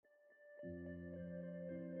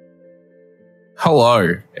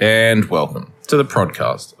Hello and welcome to the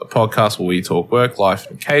Prodcast, a podcast where we talk work, life,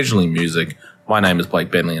 and occasionally music. My name is Blake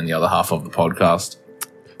Bentley and the other half of the podcast.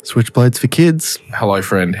 Switchblades for kids. Hello,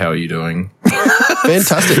 friend. How are you doing?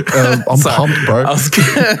 Fantastic. I'm pumped, bro.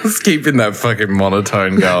 I was keeping that fucking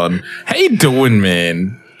monotone going. How you doing,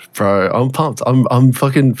 man? Bro, I'm pumped. I'm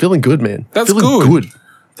fucking feeling good, man. That's feeling good.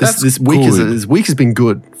 This week has been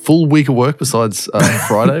good. Full week of work besides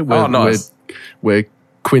Friday, where, nice. where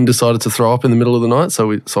Quinn decided to throw up in the middle of the night,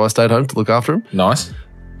 so I stayed home to look after him. Nice.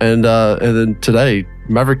 And then today,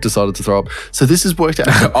 Maverick decided to throw up. So this has worked out.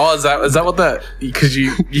 Is that what that? Because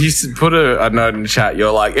you put a note in the chat.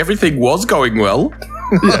 You're like, everything was going well.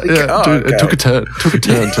 Yeah, dude, okay. It took a turn.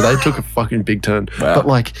 Today took a fucking big turn. Wow. But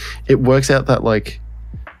like, it works out that like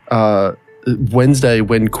Wednesday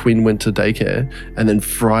when Quinn went to daycare, and then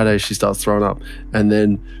Friday she starts throwing up, and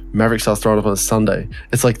then Maverick starts throwing up on a Sunday.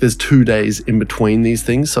 It's like there's 2 days in between these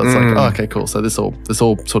things, so it's like, oh, okay, cool. So this all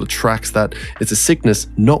sort of tracks that it's a sickness,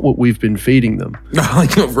 not what we've been feeding them.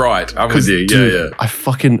 Right, I'm with you. Dude, I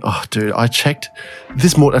checked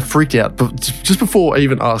this morning. I freaked out, but just before I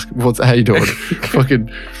even asked, how you doing?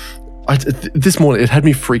 This morning it had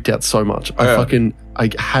me freaked out so much. I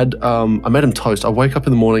made him toast. I wake up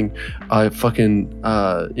in the morning, I fucking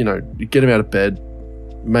get him out of bed,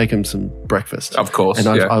 make him some breakfast. Of course. And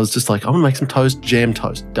I was just like, I'm gonna make some toast, jam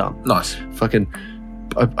toast, done. Nice. Fucking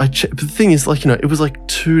but the thing is, like, it was like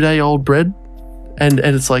 2-day-old bread, and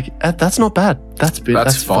it's like, that's not bad. That's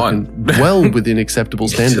fine. Fucking well within acceptable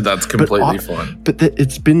standards. That's completely fine. But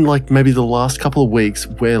it's been like maybe the last couple of weeks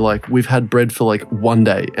where like we've had bread for like 1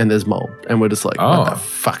 day and there's mold, and we're just like, what the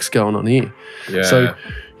fuck's going on here? Yeah. So,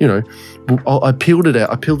 I peeled it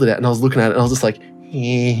out, and I was looking at it and I was just like,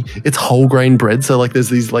 it's whole grain bread, so like there's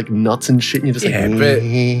these like nuts and shit, and you're just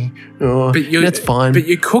that's fine. But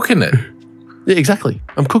you're cooking it. Yeah, exactly.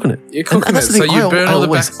 I'm cooking it. You're cooking it, so you burn all the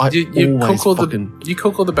you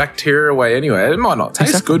cook all the bacteria away anyway. It might not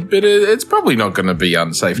taste good, but it's probably not going to be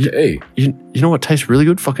unsafe to eat. You know what tastes really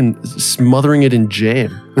good? Fucking smothering it in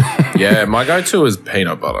jam. Yeah, my go-to is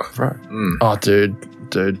peanut butter. Right. Oh, dude,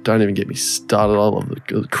 don't even get me started. I love the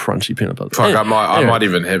crunchy peanut butter. Fuck, I might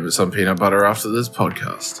even hit with some peanut butter after this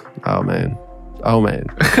podcast. Oh man.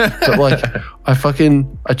 But like, I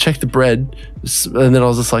checked the bread, and then I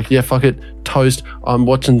was just like, yeah, fuck it, toast. I'm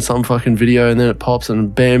watching some fucking video, and then it pops,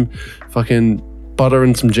 and bam, fucking butter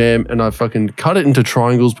and some jam, and I fucking cut it into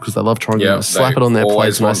triangles because I love triangles. Yep, I slap it on their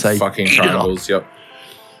plates, and I say, fucking triangles. Yep.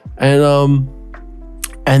 And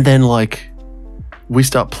then like, we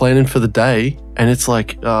start planning for the day, and it's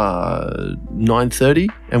like 9:30,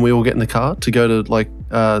 and we all get in the car to go to like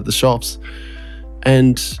the shops,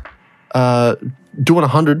 and doing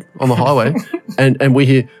 100 on the highway, and we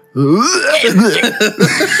hear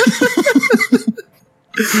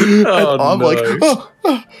I'm like,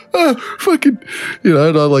 fucking, and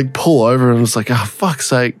I like pull over, and it's like, fuck's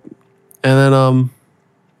sake. And then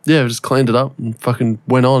we just cleaned it up and fucking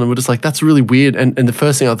went on, and we're just like, that's really weird. And the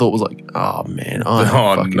first thing I thought was like, oh man,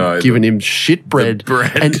 I'm giving him shit bread.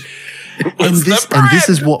 And this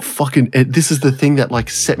is what this is the thing that like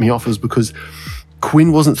set me off, was because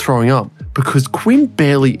Quinn wasn't throwing up, because Quinn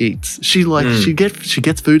barely eats. She like she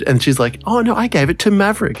gets food, and she's like, oh no, I gave it to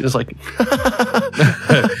Maverick. And it's like,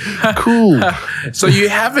 cool. So you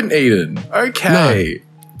haven't eaten? Okay. No.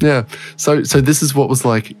 Yeah. So this is what was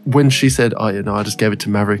like when she said, oh yeah, no, I just gave it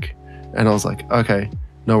to Maverick, and I was like, okay,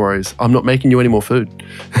 no worries. I'm not making you any more food.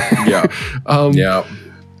 Yeah. Yeah.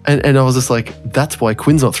 And I was just like, that's why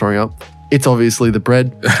Quinn's not throwing up. It's obviously the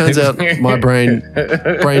bread. Turns out my brain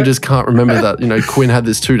just can't remember that, Quinn had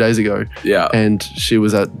this 2 days ago. Yeah. And she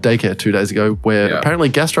was at daycare 2 days ago, where apparently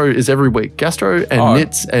gastro is every week. Gastro and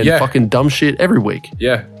knits and fucking dumb shit every week.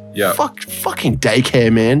 Yeah. Yeah. Fucking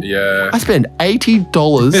daycare, man. Yeah. I spend $80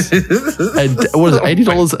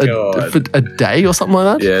 $80 for a day or something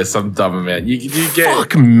like that? Yeah, some dumb amount. You get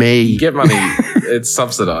Fuck me. You get money. It's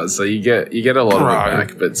subsidized, so you get a lot of it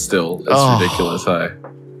back, but still, it's ridiculous, hey?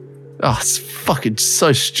 Oh, it's fucking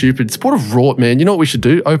so stupid. It's what a rort, man. You know what we should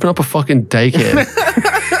do? Open up a fucking daycare.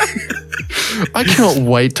 I cannot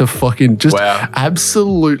wait to fucking just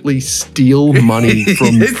absolutely steal money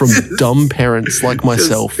from dumb parents like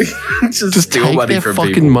myself. Just steal take money their from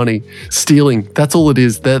fucking people. money. Stealing. That's all it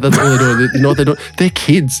is. That's all they're doing. You know what they're doing? They're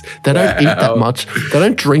kids. They don't eat that much. They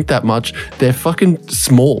don't drink that much. They're fucking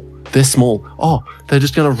small. They're small. Oh, they're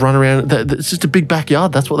just going to run around. It's just a big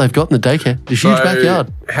backyard. That's what they've got in the daycare. A huge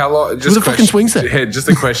backyard. How long? With a fucking swing set. Yeah, just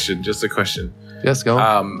a question. Yes, go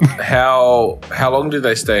on. How long do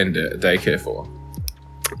they stay in daycare for?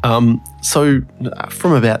 So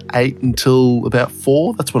from about 8 until about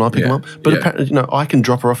 4, that's when I pick them up. But apparently, I can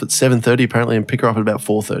drop her off at 7:30 apparently and pick her up at about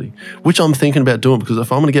 4:30, which I'm thinking about doing because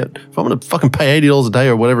if I'm gonna fucking pay $80 a day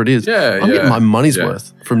or whatever it is, I'm getting my money's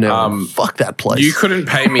worth from now on. Fuck that place. You couldn't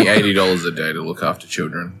pay me $80 a day to look after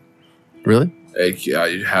children. Really?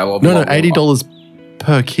 No, $80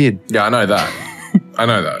 per kid. Yeah, I know that.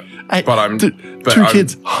 But two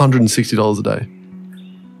kids, $160 a day.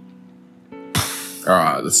 All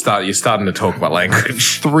right, you're starting to talk about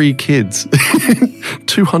language. 3 kids,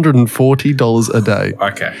 $240 a day.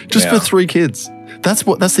 Okay, just for 3 kids. That's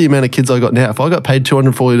the amount of kids I got now. If I got paid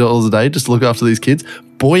 $240 a day just to look after these kids,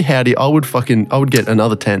 boy howdy, I would get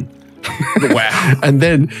another 10. Wow. And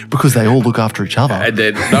then because they all look after each other. And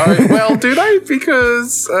then do they?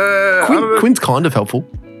 Because Quinn's kind of helpful.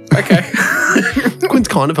 Okay. Quinn's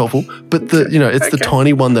kind of helpful, but the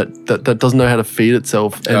tiny one that doesn't know how to feed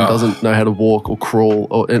itself and doesn't know how to walk or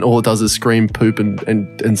crawl, and all it does is scream, poop,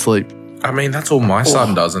 and sleep. I mean, that's all my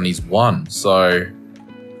son does, and he's 1. So,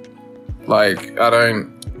 like, I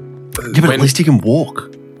don't. Yeah, but at least he can walk.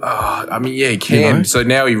 I mean, yeah, he can. So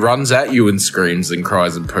now he runs at you and screams and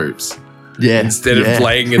cries and poops. Yeah. Instead of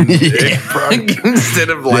laying in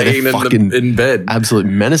in bed. Absolute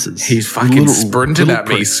menaces. He's fucking sprinting at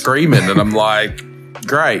me, screaming, and I'm like,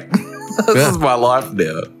 great. This is my life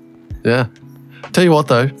now. Yeah. Tell you what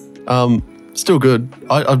though, still good.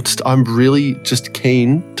 I'm really just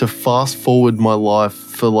keen to fast forward my life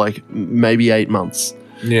for like maybe 8 months.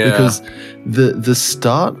 Yeah. Because the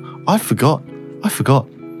start, I forgot.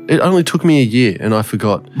 It only took me a year and I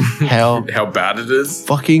forgot how bad it is.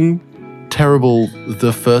 Fucking terrible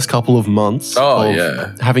the first couple of months of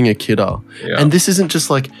having a kid are. Yeah. And this isn't just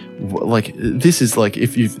like this is like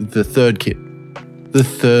if you've the third kid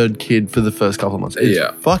for the first couple of months. It's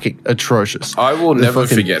fucking atrocious. I will never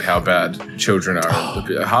forget how bad children are.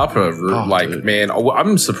 Harper, man,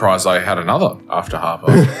 I'm surprised I had another after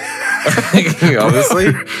Harper.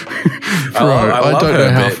 Honestly. I don't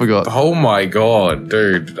know how I forgot. Oh my God,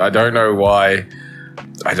 dude. I don't know why.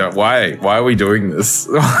 Why are we doing this?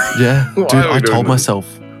 Yeah, dude, I told myself,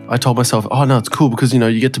 oh no, it's cool because,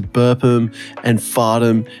 you get to burp them and fart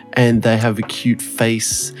them and they have a cute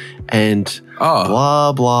face and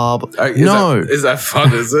blah, blah, blah. Is that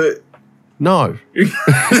fun, is it? No.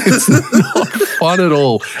 It's not fun at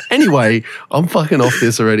all. Anyway, I'm fucking off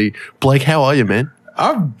this already. Blake, how are you, man?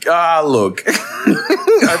 Look.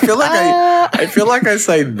 I feel like I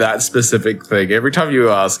say that specific thing every time you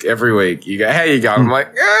ask. Every week you go, "How you going?" I'm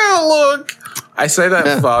like, look. I say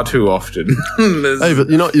that far too often. Hey, but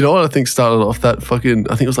you know what I think started off that fucking,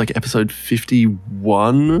 I think it was like episode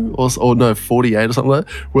 51 or no 48 or something like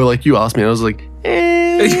that, where like you asked me and I was like,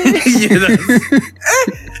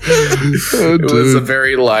 It was a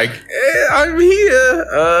very I'm here.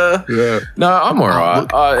 No, I'm all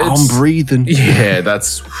right. I'm breathing. Yeah,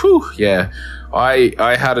 that's yeah.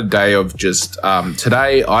 I had a day of just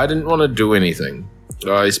today. I didn't want to do anything.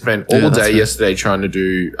 I spent all day yesterday trying to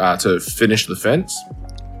to finish the fence,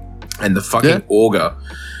 and the fucking auger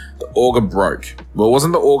broke. Well, it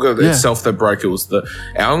wasn't the auger itself that broke. It was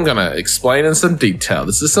I'm going to explain in some detail.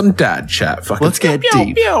 This is some dad chat. Fucking let's get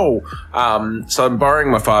deep. So I'm borrowing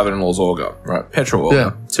my father-in-law's auger, right? Petrol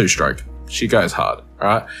auger, 2-stroke. She goes hard,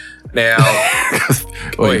 right? Now,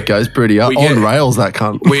 it goes pretty up on rails. That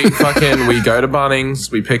cunt. We go to Bunnings.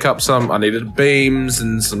 We pick up I needed beams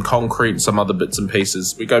and some concrete and some other bits and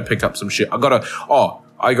pieces. We go pick up some shit. I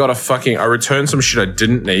returned some shit I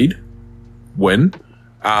didn't need. When?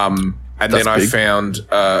 And that's then I found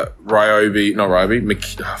Azito.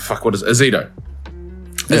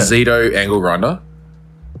 Azito angle grinder.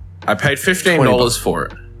 I paid $15 for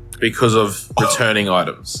it because of returning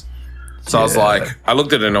items. So I was like, I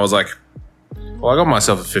looked at it and I was like, well, I got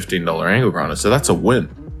myself a $15 angle grinder, so that's a win.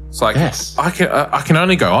 It's like, I can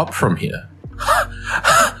only go up from here.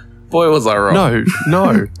 Boy, was I wrong.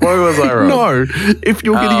 No. Boy, was I wrong. No. If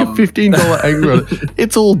you're getting a $15 angle grinder,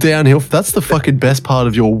 it's all downhill. That's the fucking best part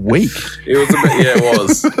of your week. It was it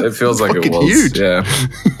was. It feels like it was. Huge. Yeah.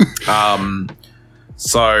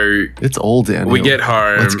 So it's all downhill. We get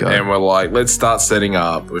home and we're like, let's start setting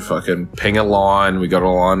up. We fucking ping a line. We got a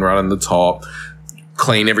line running the top,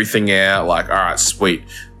 clean everything out. Like, all right, sweet.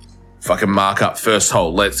 Fucking mark up first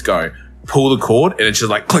hole. Let's go. Pull the cord and it's just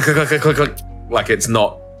like click, click, click, click, click. Like it's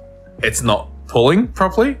not pulling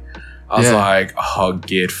properly. I was like, oh,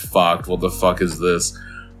 get fucked. What the fuck is this?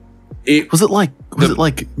 Was it like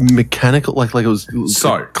mechanical? Like it was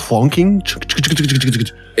like clonking?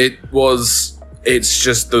 It was. It's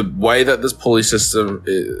just the way that this pulley system,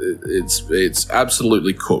 it's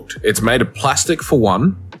absolutely cooked. It's made of plastic for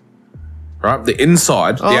one. right? The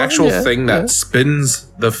inside, the actual thing that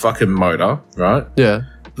spins the fucking motor, right? Yeah.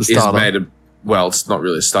 The starter. Is made of, well, it's not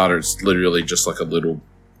really a starter. It's literally just like a little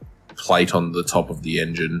plate on the top of the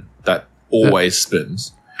engine that always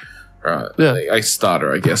spins. Right. Yeah. A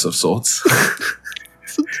starter, I guess, of sorts.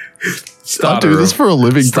 I do this for a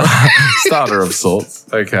living. Starter of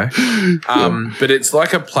sorts. Okay. But it's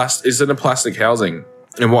like it's in a plastic housing.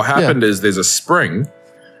 And what happened is there's a spring,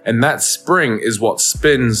 and that spring is what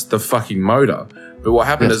spins the fucking motor. But what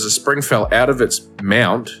happened is the spring fell out of its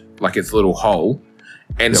mount, like its little hole,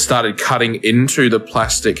 and started cutting into the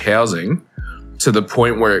plastic housing to the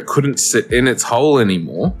point where it couldn't sit in its hole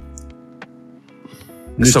anymore.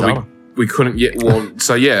 So we couldn't yet. Well,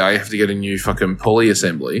 so I have to get a new fucking pulley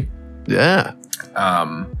assembly. Yeah.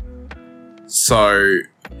 So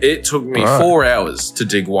it took me 4 hours to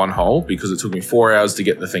dig one hole because it took me 4 hours to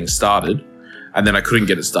get the thing started, and then I couldn't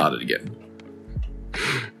get it started again.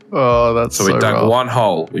 Oh, that's so we dug rough. one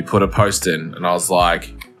hole. We put a post in, and I was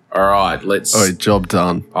like, "All right, let's." Oh, job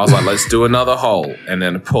done. I was like, "Let's do another hole," and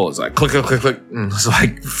then a pull. It's like click, click, click, click. And it's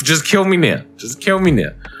like, "Just kill me now. Just kill me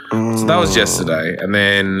now." So that was yesterday, and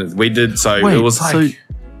then we did. So Wait, it was like. So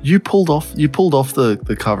you pulled off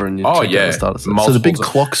the cover and you checked out the starter. So the big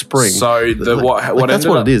clock spring. So that's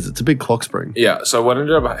what it is. It's a big clock spring. Yeah. So what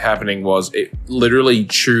ended up happening was it literally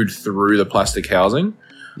chewed through the plastic housing,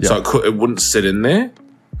 so it wouldn't sit in there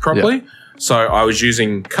properly. Yep. So I was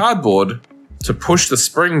using cardboard to push the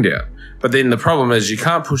spring down. But then the problem is you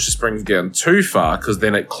can't push the spring down too far because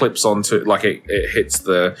then it clips onto, like it hits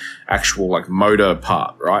the actual like motor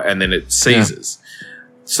part, right? And then it seizes. Yeah.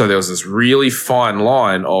 So there was this really fine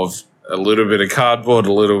line of a little bit of cardboard,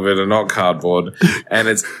 a little bit of not cardboard, and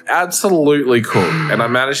it's absolutely cool. And I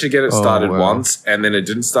managed to get it started once, and then it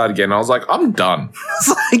didn't start again. I was like, I'm done. It's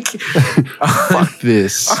like, fuck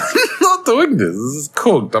this. I'm not doing this. This is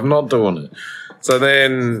cooked. I'm not doing it. So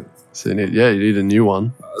then... So you need a new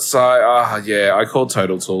one. So, I called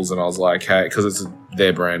Total Tools and I was like, hey, because it's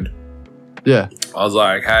their brand. Yeah. I was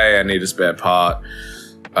like, hey, I need a spare part.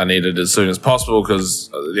 I need it as soon as possible because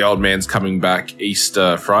the old man's coming back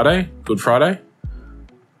Easter Friday, Good Friday.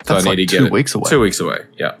 So that's I need like to get 2 it. weeks away. 2 weeks away,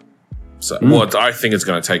 yeah. So, well, I think it's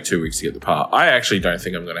going to take 2 weeks to get the part. I actually don't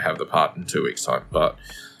think I'm going to have the part in 2 weeks' time, but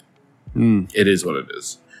it is what it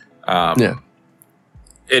is.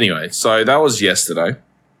 Anyway, so that was yesterday.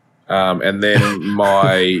 And then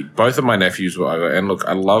both of my nephews were over. And look,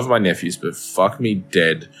 I love my nephews, but fuck me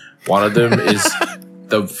dead. One of them is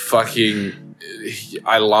the fucking...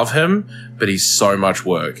 I love him, but he's so much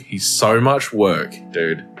work. He's so much work,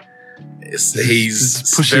 dude.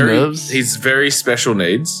 He's nerves. He's very special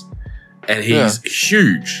needs. And he's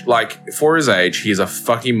huge. Like, for his age, he's a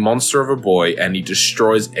fucking monster of a boy, and he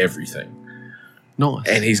destroys everything. Nice.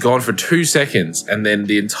 And he's gone for 2 seconds, and then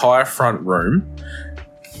the entire front room...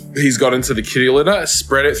 He's got into the kitty litter,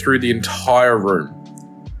 spread it through the entire room.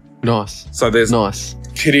 Nice. So there's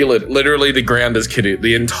kitty litter. Literally, the ground is kitty.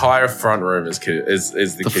 The entire front room is kitty. Is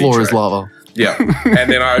the kitty floor tray. Is lava. Yeah.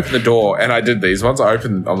 And then I opened the door, and I did these. Once I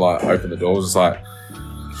opened the door, I was just like,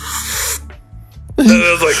 and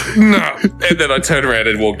I was like, no. And then I turned around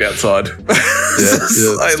and walked outside.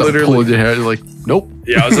 I literally pulling your hair. You're like, nope.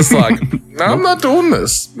 Yeah, I was just like, no, I'm not doing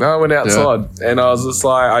this. No, I went outside, and I was just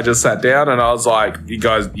like, I just sat down, and I was like, you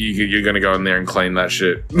guys, you're gonna go in there and clean that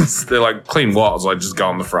shit. They're like, clean what? I was like, just go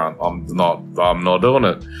on the front. I'm not doing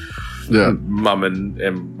it. Yeah. Mum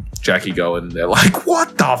and Jackie go in. They're like,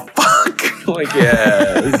 what the fuck? Like,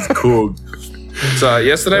 yeah, this is cool. So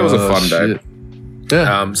yesterday was a fun day.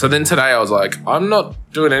 Yeah. So then today I was like, I'm not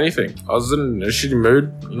doing anything. I was in a shitty mood,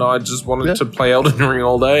 and I just wanted to play Elden Ring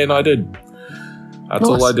all day, and I did. That's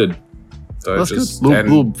all I did. So that's good.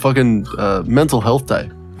 Little fucking mental health day.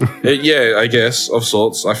 Yeah, I guess, of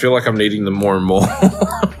sorts. I feel like I'm needing them more and more.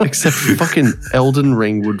 Except fucking Elden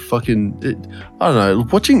Ring would fucking... I don't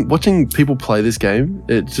know. Watching people play this game,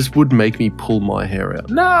 it just would make me pull my hair out.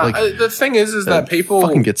 Nah, like, the thing is that people...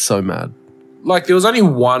 fucking get so mad. Like, there was only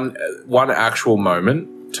one actual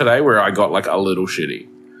moment today where I got, like, a little shitty.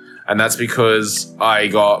 And that's because I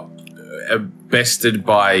got bested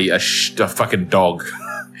by a fucking dog.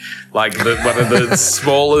 Like, one of the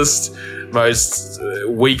smallest, most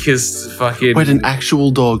weakest fucking... Wait, an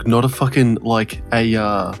actual dog, not a fucking, like, a...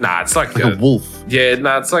 Nah, it's like a wolf. Yeah,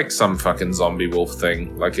 nah, it's like some fucking zombie wolf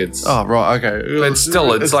thing. Like, it's... Oh, right, okay.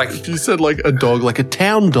 It's like... If you said, like, a dog, like a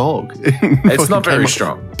town dog. It's not very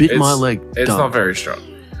strong. Bit my leg. It's not very strong.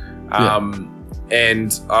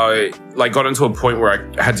 And I, like, got into a point where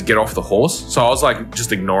I had to get off the horse. So I was, like,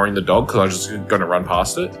 just ignoring the dog because I was just going to run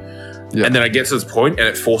past it. Yeah. And then I get to this point and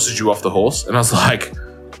it forces you off the horse. And I was like,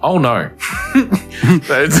 oh no.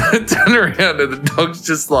 They turn around and the dog's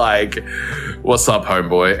just like, what's up,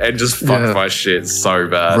 homeboy? And just fucked my shit so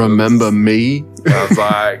bad. Remember me? I was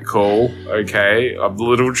like, cool, okay. I'm a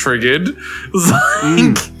little triggered. But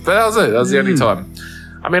that was it. That was the only time.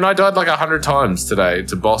 I mean, I died like 100 times today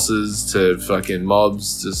to bosses, to fucking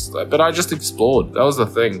mobs, but I just explored. That was the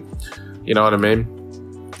thing. You know what I mean?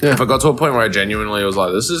 Yeah. If I got to a point where I genuinely was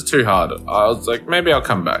like, this is too hard, I was like, maybe I'll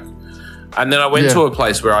come back. And then I went to a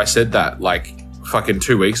place where I said that like fucking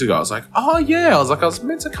 2 weeks ago. I was like, oh yeah. I was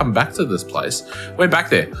meant to come back to this place. Went back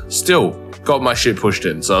there. Still got my shit pushed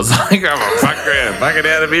in. So I was like, I'm fucking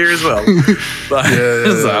out of here as well.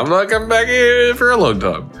 So I'm not coming back here for a long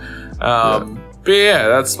time. But yeah,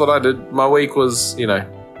 that's what I did. My week was,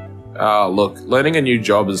 look, learning a new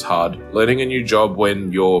job is hard. Learning a new job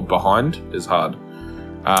when you're behind is hard.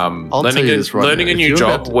 Learning a new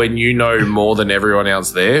job when you know more than everyone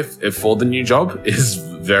else there for the new job is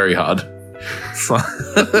very hard.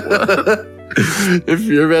 If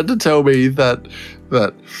you're about to tell me that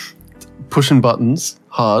pushing buttons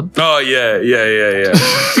hard. Oh yeah.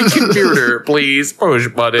 Computer, please push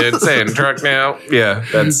buttons and truck now. Yeah,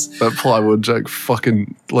 that plywood joke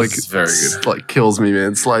fucking like very good. Like kills me,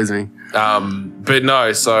 man. Slays me. But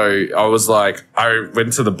no. So I was like, I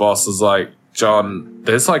went to the boss. I was like, John,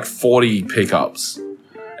 there's like 40 pickups.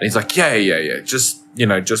 And he's like, yeah. Just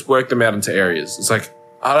work them out into areas. It's like,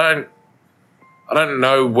 I don't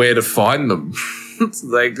know where to find them. It's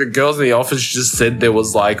like the girls in the office just said there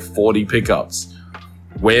was like 40 pickups.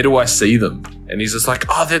 Where do I see them? And he's just like,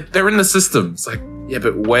 oh, they're in the system. It's like, yeah,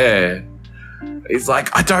 but where? He's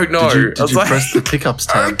like, I don't know. Did you press the pickups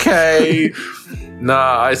tab? Okay.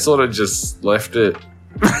 Nah, I sort of just left it.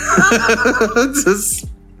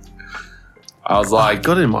 I was like, I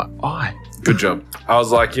got it in my eye. Good job. I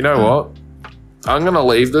was like, you know what? I'm going to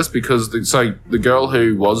leave this because the girl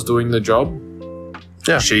who was doing the job,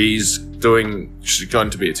 she's going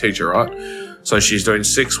to be a teacher, right? So she's doing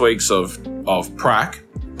 6 weeks of prac,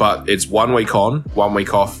 but it's 1 week on, 1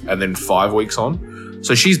 week off, and then 5 weeks on.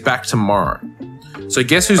 So she's back tomorrow. So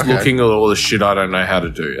guess who's looking at all the shit I don't know how to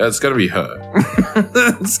do? It's going to be her.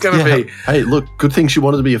 It's going to be. Hey, look, good thing she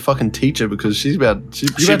wanted to be a fucking teacher because she's about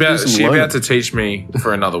to teach me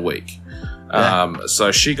for another week.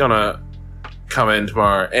 So she's going to come in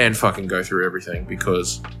tomorrow and fucking go through everything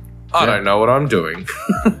because I don't know what I'm doing.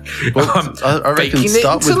 Well, I reckon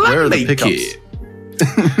start with where are the pickups?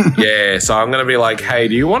 Yeah, so I'm going to be like, hey,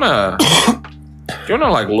 do you want to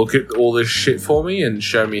like look at all this shit for me and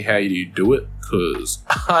show me how you do it? Because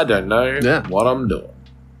I don't know what I'm doing.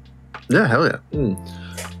 Yeah, hell yeah.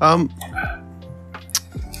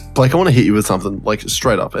 Blake, I want to hit you with something, like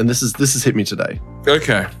straight up, and this has hit me today.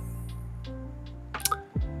 Okay.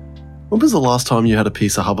 When was the last time you had a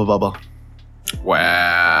piece of Hubba Bubba?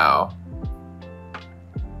 Wow.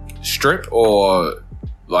 Strip or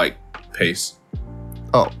like piece?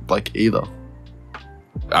 Oh, like either.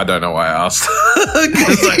 I don't know why I asked.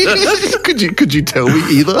 Could you tell me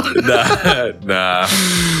either? Nah.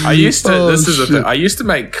 I used to. I used to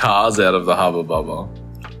make cars out of the Hubba Bubba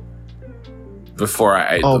before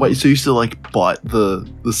I ate them. Oh wait, so you used to like bite the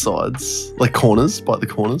sides, like corners, bite the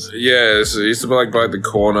corners? Yeah, so I used to like bite the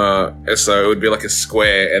corner, so it would be like a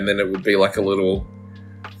square, and then it would be like a little.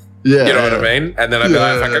 Yeah, you know what I mean? And then I'd be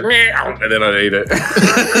like, fucking meow, and then I'd eat it.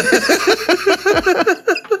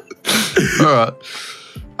 All right.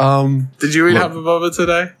 Did you eat Hubba Bubba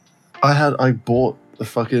today? I bought the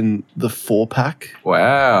 4-pack.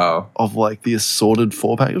 Wow. Of like the assorted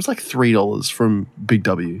 4-pack. It was like $3 from Big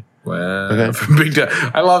W. Wow. Okay. From Big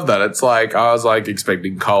W. I love that. It's like, I was like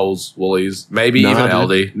expecting Coles, Woolies, maybe even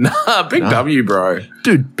Aldi. Nah, Big W, bro.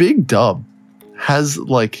 Dude, Big Dub has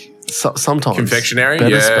like sometimes confectionery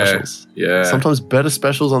better specials. Yeah. Sometimes better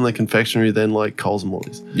specials on their confectionery than like Coles and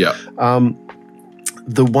Woolies. Yeah.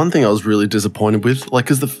 The one thing I was really disappointed with, like,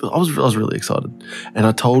 because I was really excited, and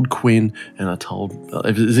I told Quinn, and I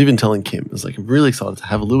was even telling Kim, I was like, I'm really excited to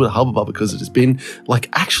have a little bit of Hubba Bubba because it has been like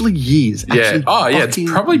actually years. Yeah. It's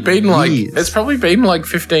probably been like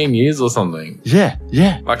 15 years or something. Yeah.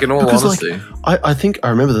 Like in all honesty, I think I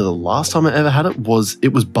remember that the last time I ever had it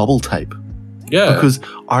was bubble tape. Yeah. Because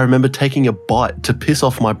I remember taking a bite to piss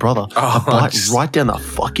off my brother. A bite right down the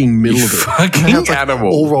fucking middle of it. Fucking animal.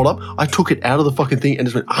 All rolled up. I took it out of the fucking thing and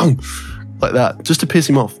just went, like that, just to piss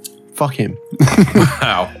him off. Fuck him.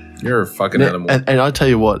 Wow. You're a fucking animal. And I tell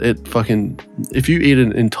you what, if you eat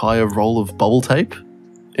an entire roll of bubble tape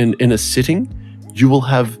in a sitting, you will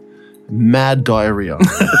have mad diarrhea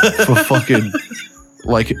for fucking,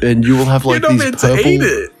 like, and you will have like You're not these meant purple. to eat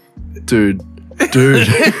it. Dude. Dude.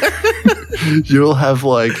 You'll have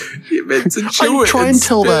like... You're meant to chew it. Try and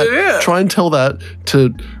tell spit it that. out. Try and tell that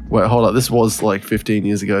to... Wait, hold on. This was like 15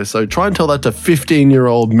 years ago. So try and tell that to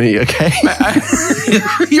 15-year-old me, okay?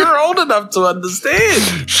 You're old enough to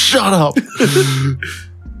understand. Shut up.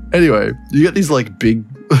 Anyway, you get these like big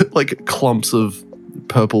like clumps of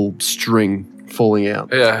purple string falling out.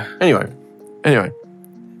 Yeah. Anyway,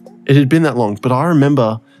 it had been that long, but I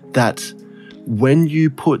remember that when you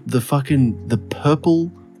put the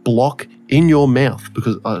purple block in your mouth,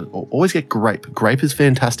 because I always get grape. Grape is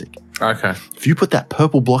fantastic. Okay. If you put that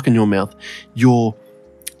purple block in your mouth, your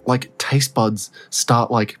like taste buds start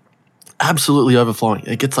like absolutely overflowing.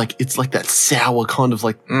 It gets like, it's like that sour kind of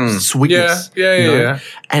like sweetness. Yeah.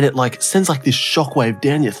 And it like sends like this shockwave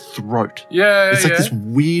down your throat. Yeah. It's like this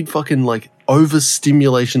weird fucking like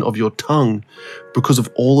overstimulation of your tongue because of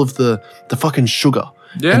all of the fucking sugar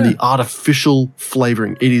and the artificial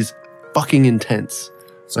flavoring. It is fucking intense.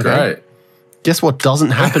 It's great. Guess what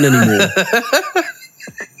doesn't happen anymore?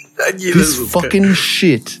 This fucking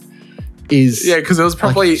shit is... Yeah, because there was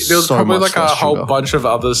probably like a whole sugar. bunch of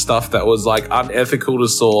other stuff that was like unethical to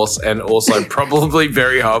source and also probably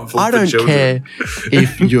very harmful for children. I don't care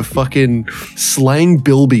if you're fucking slaying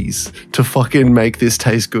bilbies to fucking make this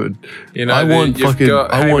taste good. You know, I want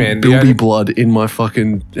bilby blood in my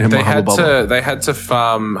fucking Hubba Bubba. They had to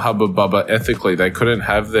farm Hubba Bubba ethically. They couldn't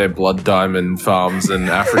have their blood diamond farms in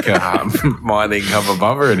Africa mining Hubba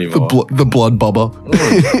Bubba anymore. The blood bubba.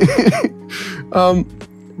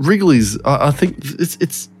 Wrigley's, I think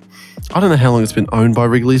it's I don't know how long it's been owned by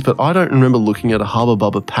Wrigley's, but I don't remember looking at a Hubba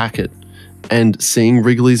Bubba packet and seeing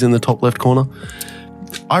Wrigley's in the top left corner.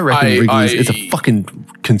 I reckon Wrigley's, it's a fucking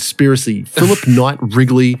conspiracy. Philip Knight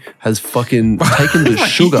Wrigley has fucking taken the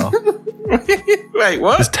sugar. Wait,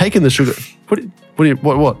 what? Has taken the sugar.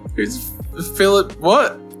 What? Who's Philip?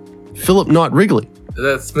 What? Philip Knight Wrigley.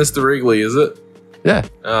 That's Mr. Wrigley, is it? Yeah.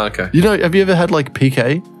 Oh, okay. You know, have you ever had like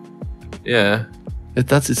PK? Yeah.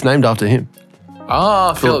 It's named after him.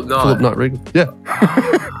 Ah, Philip Knight. Philip Knight Wrigley. Yeah.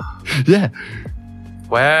 Yeah.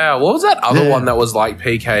 Wow. What was that other one that was like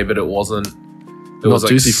PK, but it wasn't? It Not was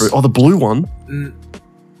like Juicy Fruit. Oh, the blue one.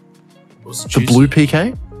 Was The blue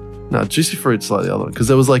PK? No, Juicy Fruit's like the other one. Because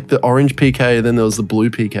there was like the orange PK and then there was the blue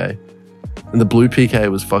PK. And the blue PK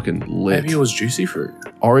was fucking lit. Maybe it was Juicy Fruit.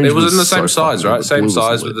 Orange It was in the so same size, right? Same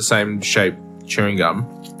size lit. with the same shape chewing gum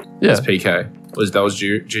Yeah. as PK. That was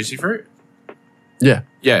Juicy Fruit? Yeah.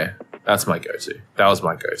 Yeah. That's my go-to. That was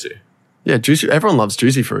my go-to. Yeah, Juicy. Everyone loves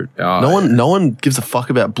Juicy Fruit. Oh, No one gives a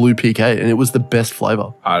fuck about blue PK, and it was the best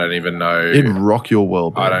flavor. I don't even know. It'd rock your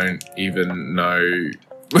world. Bro. I don't even know.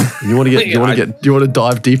 You want to do you want to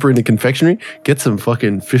dive deeper into confectionery? Get some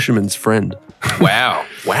fucking Fisherman's Friend. Wow.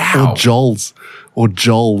 Or Joel's.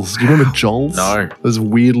 Do you remember Joel's? No. Those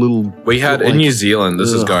weird little... We had in New Zealand,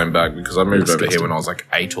 this is going back because I moved over Disgusting. here when I was like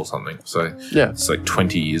 8 or something. So yeah, it's like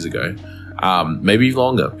 20 years ago. Maybe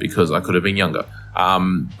longer because I could have been younger.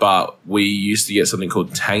 But we used to get something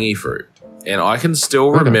called tangy fruit. And I can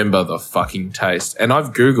still remember the fucking taste. And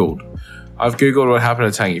I've Googled what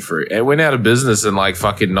happened to tangy fruit. It went out of business in like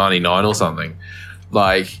fucking 99 or something.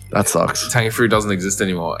 Like... That sucks. Tangy fruit doesn't exist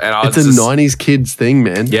anymore. And it's a 90s kids thing,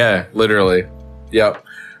 man. Yeah, literally. Yep.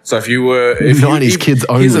 So if 90s kids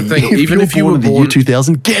only. Here's the thing. Even if you were born in the year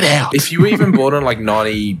 2000, get out. If you were even born in like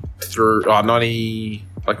 90 through 90,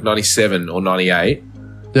 like 97 or 98,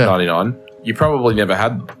 99, you probably never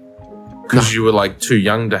had them because you were like too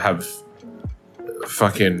young to have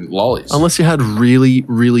fucking lollies. Unless you had really,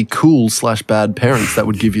 really cool / bad parents that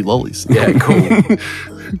would give you lollies. Yeah,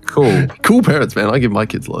 cool. Cool parents, man. I give my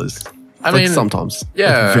kids lollies. I mean, sometimes.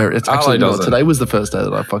 Yeah. It's actually not. Today was the first day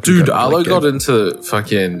that I fucking... Dude, Arlo got into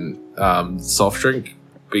fucking soft drink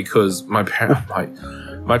because my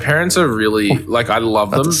parents are really... Like, I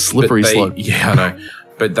love them. That's a slippery slope. Yeah, I know.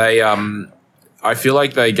 But they... I feel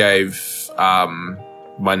like they gave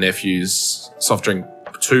my nephew's soft drink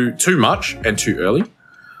too much and too early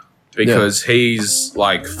because he's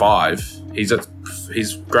like 5.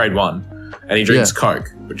 He's grade 1 and he drinks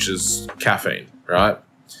Coke, which is caffeine, right?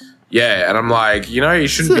 Yeah, and I'm like, you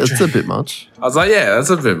shouldn't be... It's a bit much. I was like, yeah, that's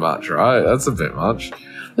a bit much, right? That's a bit much.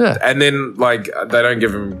 Yeah. And then, like, they don't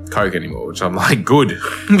give him Coke anymore, which I'm like, good.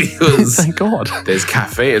 Because... Thank God. There's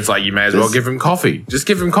caffeine. It's like, you may as well give him coffee. Just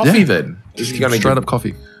give him coffee then. Just straight up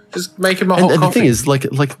coffee. Just make him a hot coffee. And the thing is,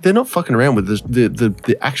 like they're not fucking around with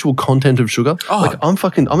the actual content of sugar. Oh. Like,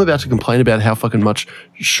 I'm about to complain about how fucking much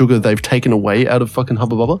sugar they've taken away out of fucking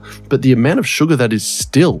Hubba Bubba, but the amount of sugar that is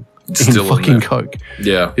still in fucking Coke.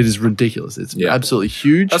 Yeah. It is ridiculous. It's absolutely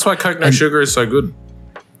huge. That's why Coke No Sugar is so good.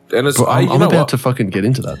 And it's, I'm about to fucking get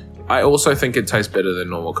into that. I also think it tastes better than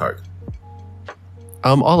normal Coke.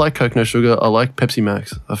 I like Coke No Sugar. I like Pepsi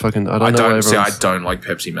Max. I don't know why everyone's... I don't like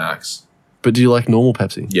Pepsi Max. But do you like normal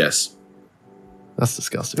Pepsi? Yes. That's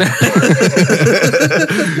disgusting.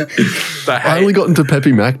 I only got into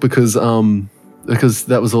Pepsi Max because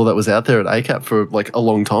that was all that was out there at ACAP for like a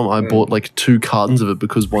long time. I bought like 2 cartons of it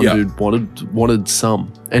because one dude wanted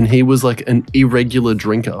some, and he was like an irregular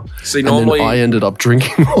drinker. See, normally and then I ended up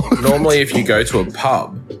drinking all of normally it. if you go to a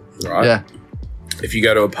pub, right? Yeah. If you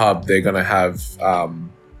go to a pub, they're going to have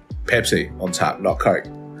Pepsi on tap, not Coke.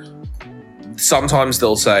 Sometimes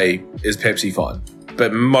they'll say, "Is Pepsi fine?"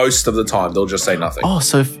 But most of the time, they'll just say nothing. Oh,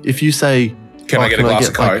 so if you say, "Can I get a glass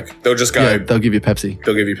of Coke?" Like, they'll just go. Yeah, they'll give you Pepsi.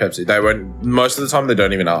 They'll give you Pepsi. They won't. Most of the time, they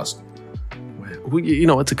don't even ask. Well, you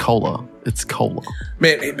know, it's a cola. It's cola.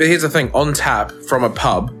 Man, but here's the thing: on tap from a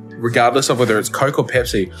pub, regardless of whether it's Coke or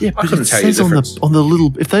Pepsi, Yeah, I but couldn't it tell you the says difference. on the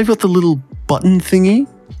little, if they've got the little button thingy,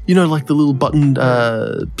 you know, like the little button,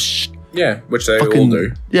 Yeah, which they all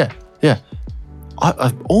do. Yeah.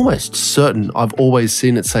 I'm almost certain I've always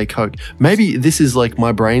seen it say Coke. Maybe this is like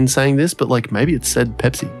my brain saying this, but like maybe it said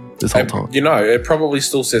Pepsi this whole time. You know, it probably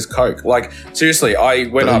still says Coke. Like, seriously, I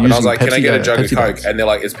went But up and I was like, can I get a jug of Pepsi Coke? bags. And they're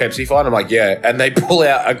like, is Pepsi fine? I'm like, yeah. And they pull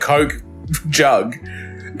out a Coke jug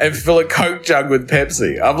and fill a Coke jug with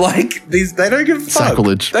Pepsi. I'm like, they don't give a fuck.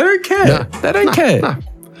 Sacrilege. They don't care. No. They don't care. No.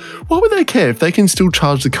 Why would they care if they can still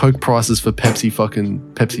charge the Coke prices for Pepsi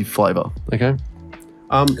flavor? Okay.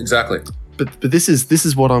 Exactly. But this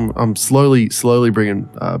is what I'm slowly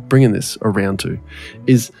bringing this around to,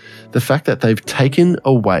 is the fact that they've taken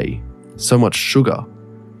away so much sugar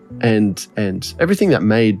and everything that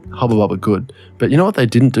made Hubba Bubba good. But you know what they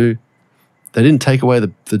didn't do? They didn't take away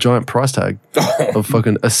the giant price tag of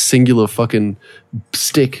fucking a singular fucking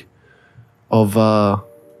stick of Hubba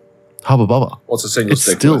Bubba. What's a single It's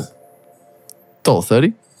stick still worth?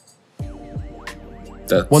 $1.30.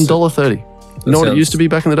 That's $1.30. You know what it used to be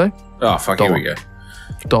back in the day? Oh, fuck, here we go.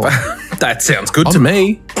 $1. That sounds good to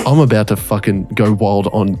me. I'm about to fucking go wild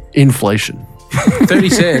on inflation. 30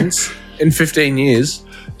 cents in 15 years.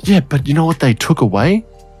 Yeah, but you know what they took away?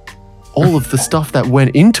 All of the stuff that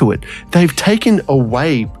went into it. They've taken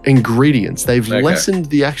away ingredients. They've lessened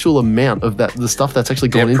the actual amount of the stuff that's actually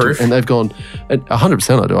gone into it. And they've gone,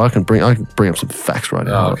 100% I do. I can bring up some facts right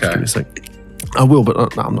now. Oh, okay. Give me a sec. I will, but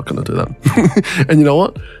no, I'm not going to do that. And you know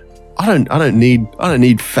what? I don't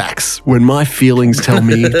need facts when my feelings tell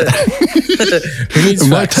me that. Who needs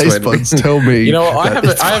my facts taste buds tell me. You know what?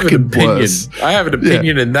 I have an opinion. Worse. I have an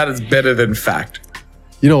opinion, and that is better than fact.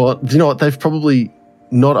 You know what? Do you know what? They've probably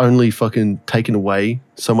not only fucking taken away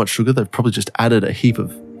so much sugar, they've probably just added a heap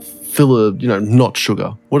of filler, not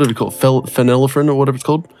sugar. What do we call it? Phenylephrine or whatever it's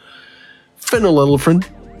called? Phenylephrine.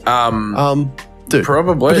 Dude.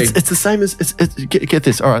 Probably. But it's the same as, get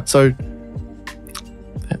this. All right, so,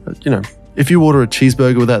 if you order a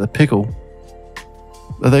cheeseburger without the pickle,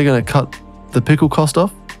 are they going to cut the pickle cost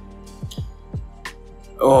off?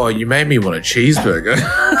 Oh, you made me want a cheeseburger.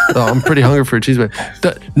 Oh, I'm pretty hungry for a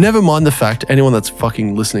cheeseburger. Never mind the fact, anyone that's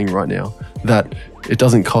fucking listening right now, that it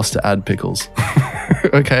doesn't cost to add pickles.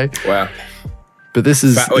 Okay? Wow. But this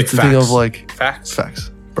is it's the thing of like facts,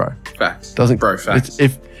 bro. Facts. Doesn't bro facts.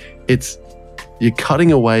 It's you're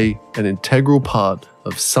cutting away an integral part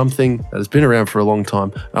of something that has been around for a long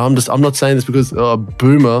time. And I'm not saying this because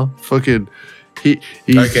Boomer fucking he's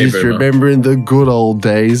Okay, just Boomer. remembering the good old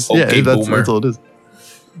days. Okay, Yeah, that's Boomer. all it is.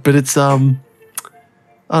 But it's I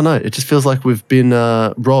don't know, it just feels like we've been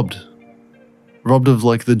robbed of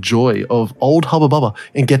like the joy of old Hubba Bubba.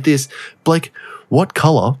 And get this, Blake, what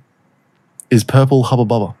color is purple Hubba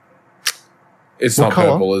Bubba? It's What not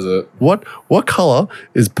colour? purple, is it? What color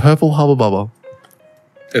is purple Hubba Bubba?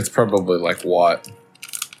 It's probably like white.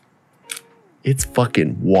 It's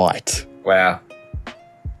fucking white. Wow.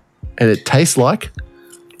 And it tastes like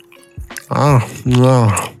no.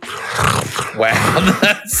 Wow,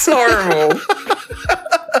 that's horrible.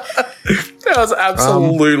 That was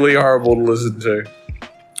absolutely horrible to listen to.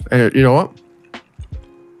 And you know what?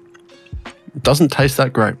 It doesn't taste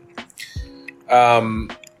that great.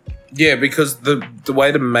 Yeah, because the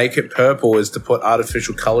way to make it purple is to put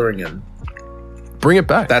artificial coloring in. Bring it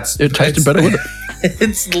back. It tasted better with it.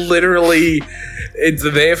 It's literally, it's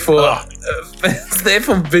there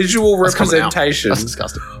for visual representation That's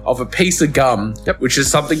disgusting. of a piece of gum, which is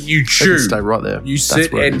something you It chew. can stay right there. You That's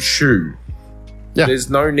sit what it and is. chew. Yeah.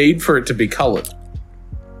 There's no need for it to be colored.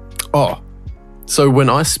 Oh, so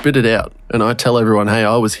when I spit it out and I tell everyone, hey,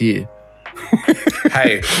 I was here,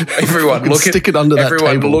 Hey, everyone, stick it under that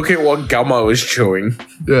table. Look at what gum I was chewing.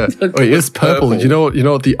 Yeah. Oh, it's purple. You know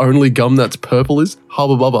what the only gum that's purple is?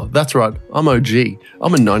 Hubba Bubba. That's right. I'm OG.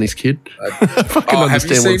 I'm a 90s kid. I fucking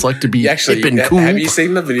understand what it's like to be hip and cool. Have you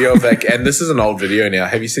seen the video of that? And this is an old video now.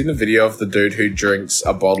 Have you seen the video of the dude who drinks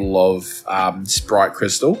a bottle of Sprite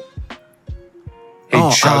Crystal?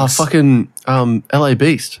 Fucking LA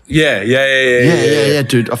Beast. Yeah,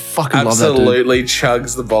 dude. I fucking love that dude. Absolutely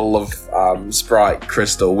chugs the bottle of Sprite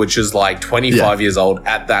Crystal, which is like 25 years old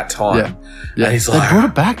at that time. Yeah. And he's they brought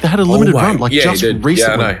it back. They had a limited run, just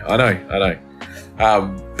recently. Yeah, I know.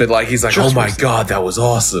 But like, he's like, oh my God, that was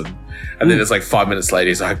awesome. And then it's like 5 minutes later,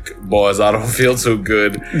 he's like, boys, I don't feel too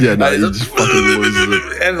good. Yeah, no, he just fucking loses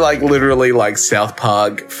it. And like literally like South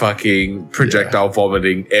Park fucking projectile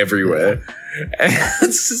vomiting everywhere. And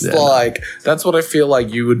it's just that's what I feel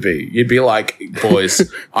like you would be. You'd be like,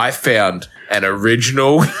 boys, I found an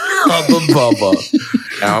original Hubba Bubba.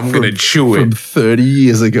 And I'm going to chew it. From 30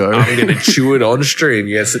 years ago. I'm going to chew it on stream.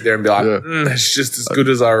 You sit there and be like, it's just as good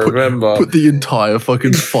as I remember. Put the entire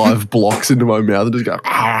fucking 5 blocks into my mouth and just go.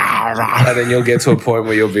 And then you'll get to a point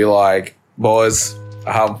where you'll be like, boys,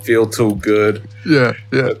 I don't feel too good. Yeah.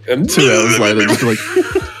 And 2 hours later, just be like,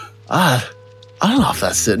 I don't know if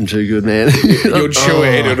that's sitting too good, man. You'll chew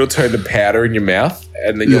it and it'll turn to powder in your mouth,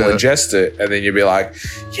 and then you'll ingest it, and then you'll be like,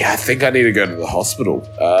 I think I need to go to the hospital.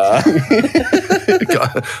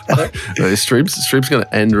 No, stream's going to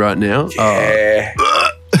end right now. Yeah.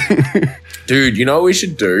 Dude, you know what we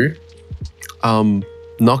should do?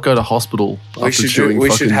 Not go to hospital after chewing we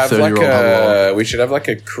fucking should have 30-year-old we should have like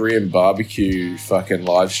a Korean barbecue fucking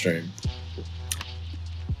live stream.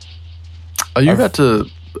 Are you about to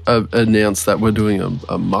announce that we're doing a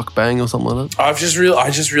mukbang or something like that? I just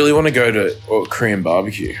really want to go to Korean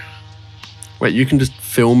barbecue. Wait, you can just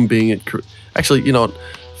film being at... Actually, you know what?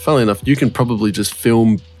 Funnily enough, you can probably just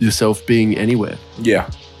film yourself being anywhere. Yeah.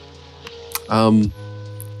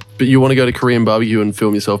 But you want to go to Korean barbecue and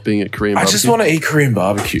film yourself being at Korean barbecue? I just want to eat Korean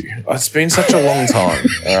barbecue. It's been such a long time,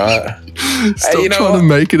 all right? Stop trying to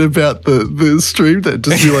make it about the stream. That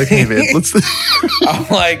just be like, hey man, let's. I'm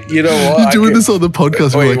like, you know what? You're doing this on the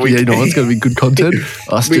podcast. We're like, you know what's going to be good content?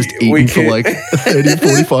 Us just eating for like 30,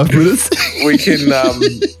 45 minutes.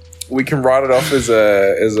 We can write it off as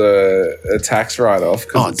a tax write off.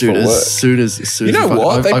 Oh, dude, as soon as you know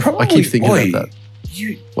what? I keep thinking about that.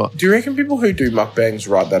 What? Do you reckon people who do mukbangs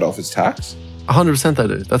write that off as tax? 100% they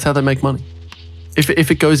do. That's how they make money. If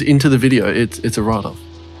it goes into the video, it's a write-off.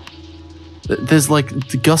 There's like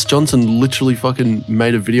Gus Johnson literally fucking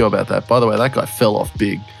made a video about that. By the way, that guy fell off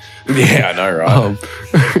big. Yeah, I know,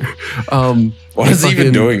 right? What is he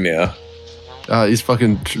even doing now? He's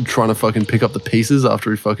fucking trying to fucking pick up the pieces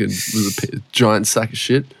after he fucking was a giant sack of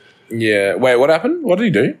shit. Yeah. Wait, what happened? What did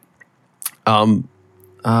he do?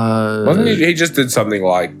 Wasn't he just did something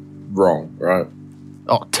like wrong, right?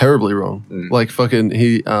 Oh, terribly wrong. Like fucking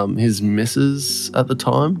his missus at the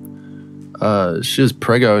time, she was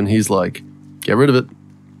preggo and he's like, get rid of it.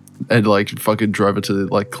 And like fucking drove her to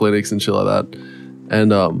like clinics and shit like that.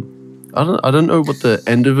 And I don't know what the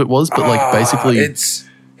end of it was, but like basically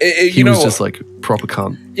he was just like proper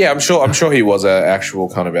cunt. Yeah, I'm sure he was an actual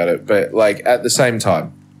cunt about it. But like at the same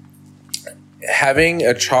time, having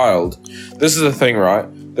a child, this is the thing, right?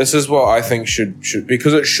 This is what I think should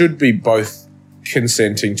because it should be both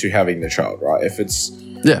consenting to having the child, right? If it's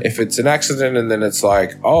an accident and then it's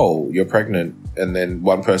like, oh, you're pregnant, and then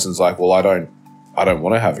one person's like, well, I don't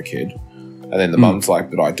want to have a kid, and then the mum's like,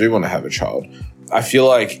 but I do want to have a child. I feel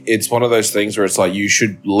like it's one of those things where it's like you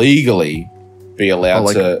should legally be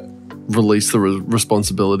allowed to release the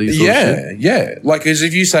responsibilities. Yeah. Like, as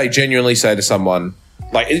if you genuinely say to someone,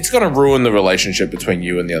 like, it's going to ruin the relationship between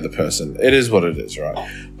you and the other person. It is what it is, right?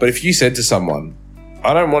 But if you said to someone,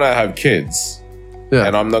 I don't want to have kids,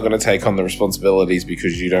 and I'm not going to take on the responsibilities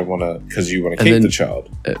because you want to keep the child.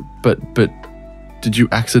 But did you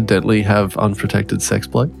accidentally have unprotected sex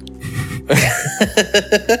play?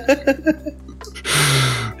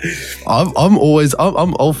 I'm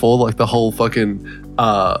all for like the whole fucking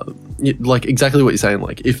like exactly what you're saying.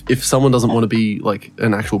 Like if someone doesn't want to be like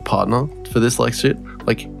an actual partner for this like shit,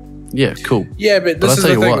 like yeah, cool. Yeah, but this is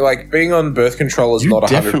the thing. Like being on birth control is not 100%.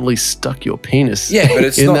 You definitely stuck your penis. Yeah, but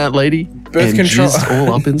it's in not that lady. Birth control jizzed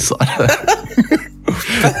all up inside her.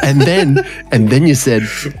 and then you said,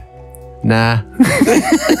 nah.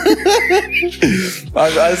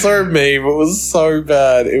 I saw a meme. It was so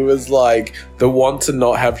bad. It was like the want to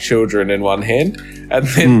not have children in one hand, and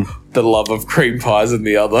then the love of cream pies in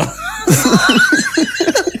the other.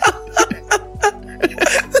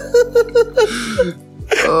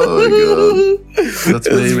 Oh my god! That's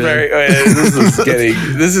me, This is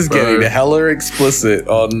man. this is getting Bro. hella explicit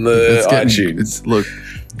on the iTunes. Look,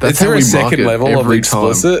 that's Is how there we a second market level of every time.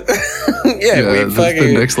 explicit? Yeah, we that's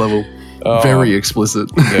the next level. Oh. Very explicit.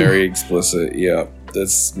 Very explicit. Yeah,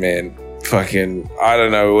 that's fucking. I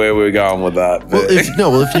don't know where we're going with that. Well, But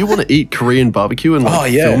if you want to eat Korean barbecue and Oh,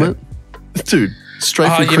 yeah. film it, dude,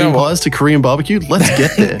 straight from you know cream what? pies to Korean barbecue. Let's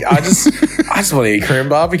get there. I just want to eat Korean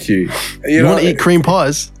barbecue. You want to eat cream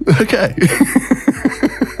pies? Okay.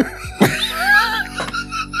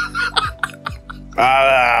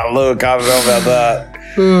 Look, I don't know about that.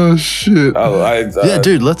 Oh shit. Yeah,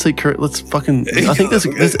 Dude, let's eat. Let's fucking. I think there's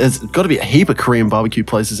got to be a heap of Korean barbecue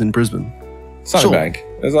places in Brisbane. Sunnybank.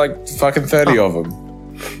 There's like fucking 30 of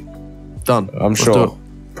them. Done. I'm Let's do sure.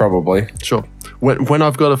 it. Probably. Sure. When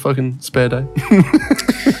I've got a fucking spare day.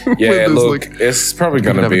 Yeah, there's, look, like- it's probably We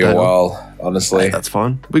going can to have a be day a off. while, honestly. Hey, that's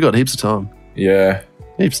fine. We got heaps of time. Yeah.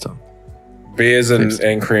 Heaps of time. Beers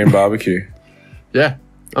and Korean barbecue. Yeah,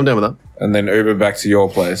 I'm down with that. And then Uber back to your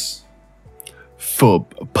place For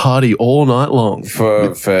a party all night long.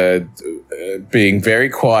 for being very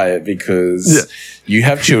quiet because Yeah. you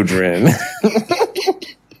have children.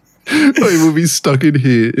 We'll be stuck in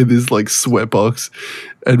here in this like sweatbox,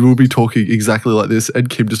 and we'll be talking exactly like this. And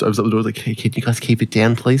Kim just opens up the door like, "Hey, can you guys keep it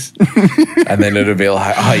down, please?" And then it'll be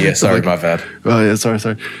like, oh, yeah, sorry, my bad. Oh yeah,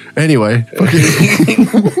 sorry. Anyway,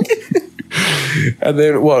 And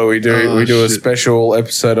then what do we do? Oh, we do a shit. special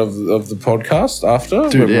episode of the podcast after?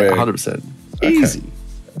 dude, when yeah, we're- 100%. Easy.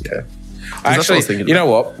 Okay. what I Actually, was thinking you know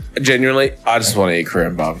what? Genuinely, I just want to eat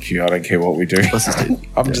Korean barbecue. I don't care what we do. Let's just eat.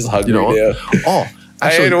 I'm just hungry You know what? now. Oh, I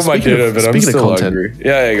actually, ate all my speaking dinner, of- but I'm speaking of still content, hungry.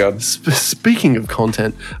 Yeah, go. Speaking of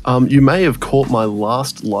content, you may have caught my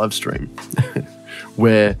last live stream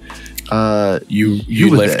where You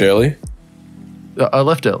were left there. early? I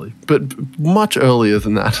left early, but much earlier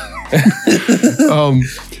than that.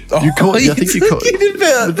 You caught. I think you caught talking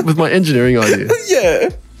about? with my engineering idea. Yeah.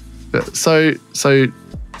 So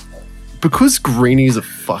because Greeny's a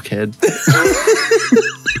fuckhead,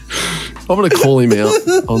 I'm gonna call him out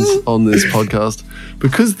on this podcast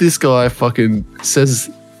because this guy fucking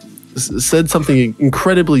said something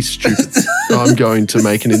incredibly stupid. I'm going to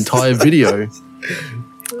make an entire video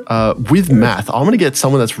with math. I'm gonna get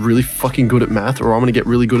someone that's really fucking good at math, or I'm gonna get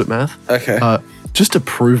really good at math. Okay. Just to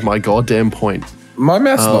prove my goddamn point. My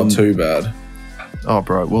math's not too bad. Oh,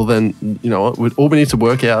 bro. Well, then you know what? All we need to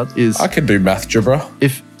work out is I can do math, bro.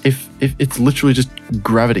 if it's literally just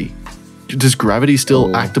gravity. Does gravity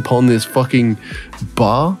still act upon this fucking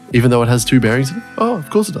bar, even though it has two bearings in it? Oh, of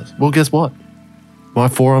course it does. Well, guess what? My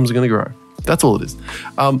forearms are going to grow. That's all it is.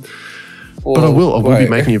 But I will be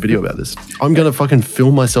making a video about this. I'm going to fucking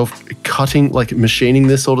film myself cutting, like machining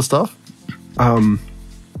this sort of stuff. I've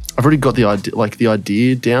already got the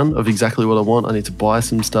idea down of exactly what I want. I need to buy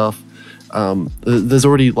some stuff. There's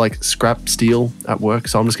already like scrap steel at work,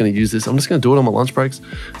 so I'm just going to use this. I'm just going to do it on my lunch breaks.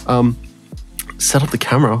 Set up the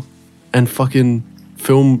camera and fucking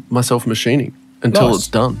film myself machining until Nice. it's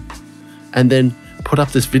done. And then put up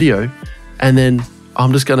this video, and then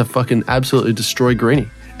I'm just going to fucking absolutely destroy Greeny.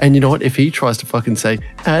 And you know what? If he tries to fucking say,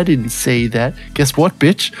 I didn't say that, guess what,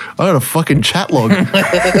 bitch? I got a fucking chat log.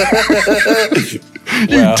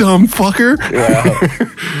 You Wow. dumb fucker.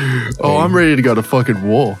 Wow. Oh, I'm ready to go to fucking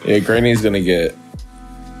war. Yeah, Granny's gonna get.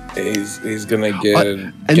 He's gonna get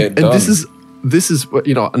And done. this is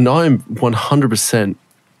you know, and I'm 100%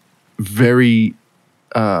 very.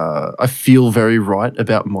 I feel very right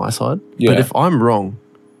about my side, Yeah. but if I'm wrong,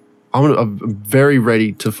 I'm very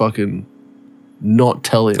ready to fucking not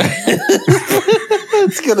tell him. I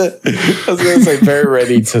was gonna say very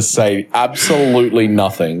ready to say absolutely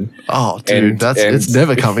nothing. Oh, dude, And- it's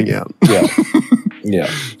never coming out. Yeah.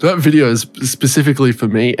 Yeah. That video is specifically for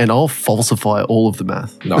me, and I'll falsify all of the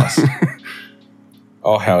math. Nice.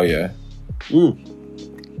 Oh hell yeah.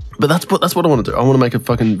 But that's what I want to do. I want to make a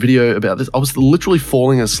fucking video about this. I was literally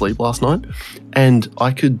falling asleep last night, and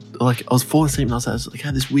I was falling asleep, and I was like, I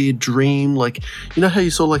had this weird dream. Like, you know how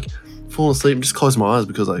you sort of like fall asleep and just close my eyes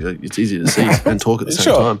because like it's easier to see and talk at the same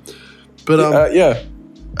Sure. time. But Yeah.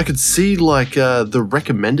 I could see like the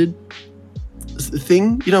recommended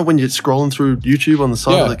thing. You know, when you're scrolling through YouTube on the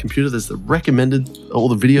side Yeah. of the computer, there's the recommended all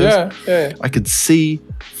the videos. Yeah. Yeah. I could see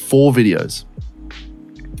 4 videos.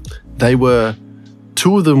 They were,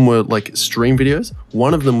 2 of them were like stream videos.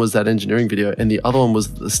 One of them was that engineering video, and the other one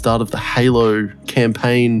was the start of the Halo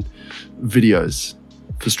campaign videos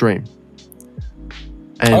for stream.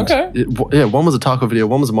 And Okay. one was a Tarkov video,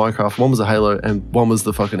 one was a Minecraft, one was a Halo, and one was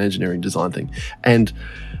the fucking engineering design thing. And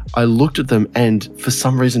I looked at them, and for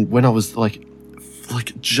some reason, when I was like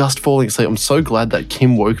just falling asleep, I'm so glad that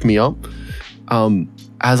Kim woke me up.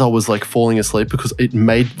 as I was like falling asleep because it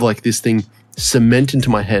made like this thing cement into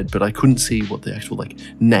my head, but I couldn't see what the actual like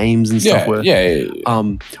names and stuff were. Yeah.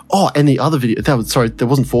 And the other video there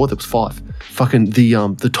wasn't 4, there was 5. Fucking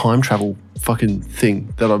the time travel fucking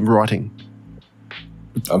thing that I'm writing.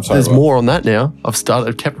 I'm sorry. There's more on that now.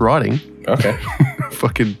 I've kept writing. Okay.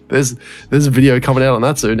 Fucking there's a video coming out on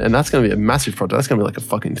that soon, and that's going to be a massive project. That's going to be like a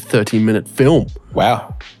fucking 13-minute film.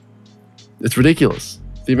 Wow. It's ridiculous.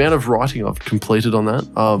 The amount of writing I've completed on that.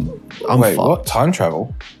 Wait, what? Time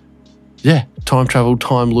travel? Yeah, time travel,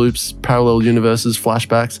 time loops, parallel universes,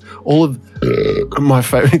 flashbacks, all of my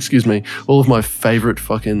favorite. Excuse me, all of my favorite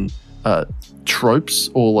fucking tropes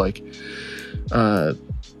or like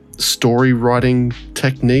story writing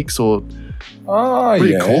techniques or what do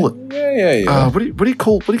you call it? Yeah. What do you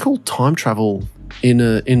call time travel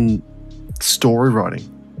in story writing?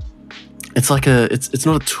 It's like it's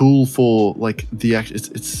not a tool for like the act.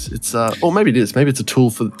 It's or maybe it is. Maybe it's a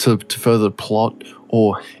tool to further plot,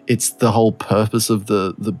 or it's the whole purpose of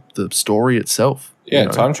the story itself. Yeah, you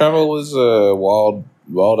know? Time travel is a wild.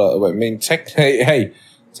 I mean,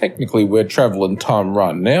 technically, we're traveling time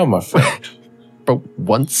right now, my friend. But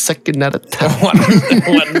 1 second at a time.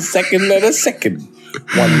 1 second at a second.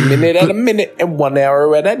 1 minute at a minute, and 1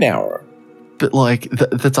 hour at an hour. But like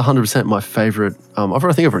that's 100% my favorite. I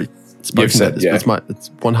think I've already spoken about this. Yeah. But it's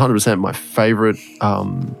 100% my favorite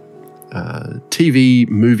TV,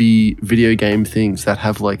 movie, video game things that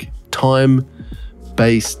have like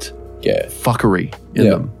time-based fuckery in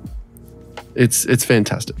them. It's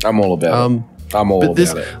fantastic. I'm all about it. I'm all about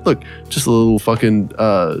it. Look, just a little fucking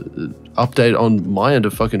update on my end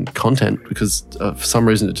of fucking content because for some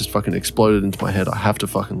reason it just fucking exploded into my head. I have to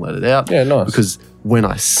fucking let it out. Yeah, nice. Because when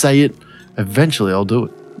I say it, eventually I'll do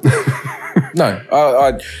it. No,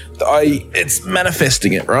 I it's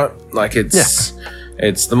manifesting it, right? Like it's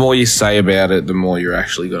the more you say about it, the more you're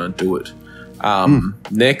actually going to do it.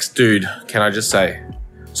 Next, dude, can I just say,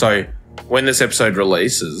 so when this episode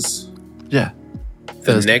releases, the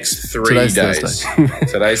next 3 days,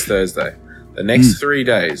 today's Thursday, the next 3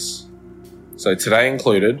 days, so today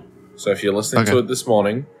included, so if you're listening to it this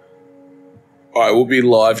morning, I will be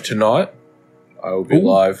live tonight, I will be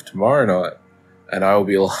live tomorrow night, and I will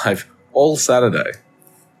be live all Saturday.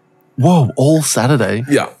 Whoa, all Saturday?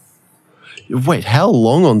 Yeah. Wait, how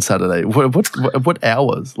long on Saturday? What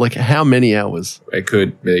hours? Like how many hours? It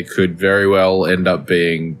could very well end up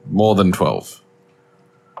being more than 12.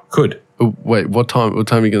 Could. Wait, what time are you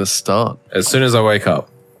going to start? As soon as I wake up.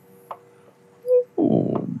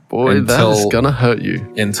 Oh, boy, that is going to hurt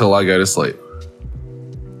you. Until I go to sleep.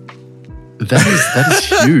 That is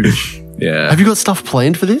huge. Yeah. Have you got stuff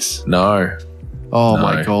planned for this? No. Oh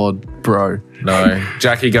my God, bro. No.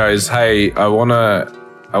 Jackie goes, hey, I wanna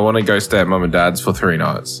go stay at mum and dad's for 3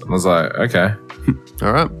 nights. And I was like, okay.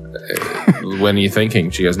 All right. When are you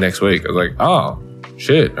thinking? She goes, next week. I was like, oh,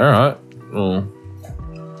 shit. All right. Well,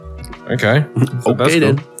 okay. So okay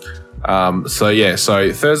then. Cool.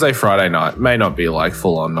 So Thursday, Friday night may not be like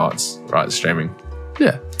full on nights, right? Streaming.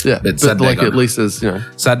 Yeah. But like at least there's,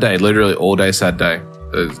 Saturday, literally all day Saturday.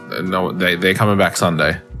 They're coming back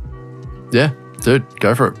Sunday. Yeah, dude,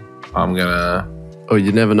 go for it. I'm gonna. Oh,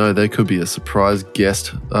 you never know. There could be a surprise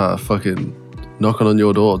guest fucking knocking on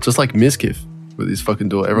your door. Just like Miskiff with his fucking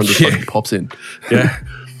door. Everyone just fucking pops in. Yeah.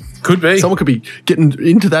 Could be. Someone could be getting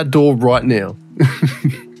into that door right now.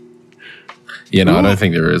 Yeah, no, I don't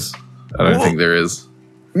think there is. I don't think there is.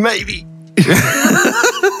 Maybe.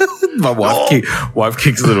 My wife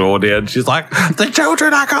kicks the door down. She's like, the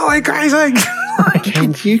children are going crazy.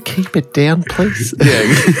 Can you keep it down, please? Yeah.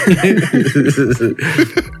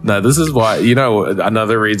 No, this is why,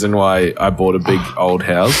 another reason why I bought a big old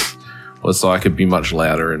house was so I could be much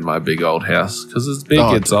louder in my big old house. Because it's big,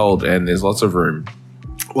 it's old, and there's lots of room.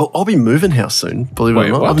 Well, I'll be moving house soon, believe it or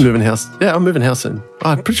not. What? I'm moving house. Yeah, I'm moving house soon.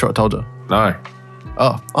 Oh, I'm pretty sure I told you. No.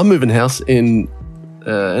 Oh, I'm moving house in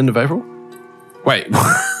end of April. Wait,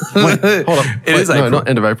 hold on. It is April. No, not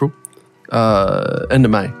end of April. End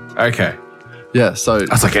of May. Okay. Yeah, so... I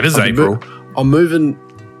was like, it is April. I'm moving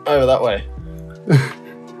over that way.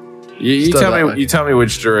 You tell me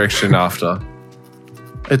which direction after.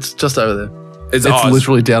 It's just over there. It's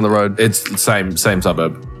literally down the road. It's the same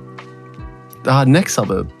suburb. Next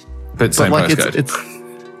suburb. But same postcode. It's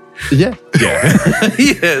yeah. Yeah.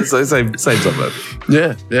 Yeah, so same suburb.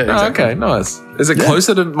 Yeah, Oh, exactly. okay, nice. Is it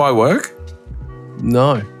closer to my work?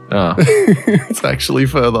 No. Oh. It's actually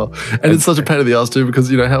further. And it's such a pain in the ass too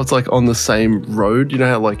because you know how it's like on the same road? You know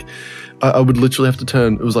how like I would literally have to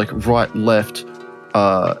turn, it was like right, left,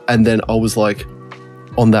 and then I was like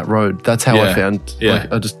on that road. That's how I found,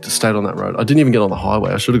 like I just stayed on that road. I didn't even get on the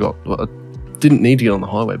highway. I should have got, didn't need to get on the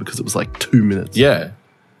highway because it was like 2 minutes. Yeah.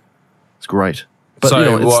 It's great. But So you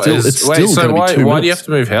know, it's still going to be 2 minutes. why do you have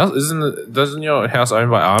to move house? Doesn't your house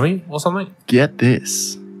owned by Army or something? Get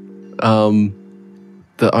this.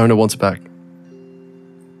 The owner wants it back.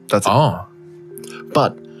 That's it. Oh.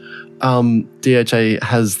 But DHA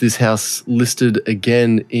has this house listed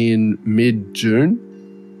again in mid-June.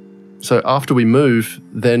 So after we move,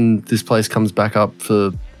 then this place comes back up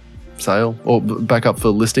for sale or back up for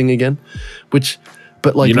listing again, but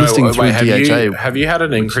listing through DHA. Have you had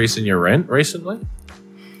an increase in your rent recently?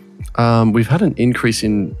 We've had an increase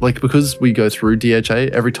in because we go through DHA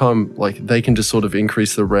every time. They can just sort of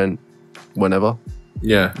increase the rent whenever.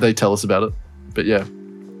 Yeah, they tell us about it. But yeah,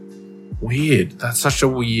 weird. That's such a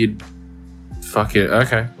weird. Fucking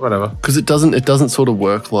okay, whatever. Because it doesn't sort of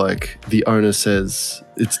work like the owner says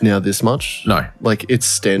it's now this much. No, it's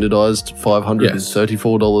standardized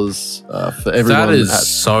 $534 for everyone. That is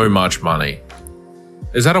so much money.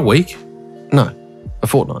 Is that a week? No, a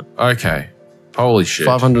fortnight. Okay, holy shit,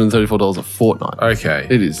 $534 a fortnight. Okay,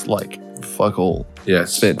 it is fuck all. Yeah,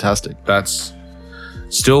 it's fantastic. That's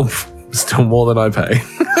still more than I pay.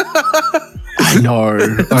 I know.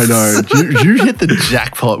 You hit the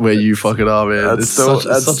jackpot where you fucking are, man. That's still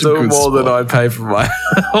more than I pay for my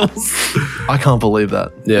house. I can't believe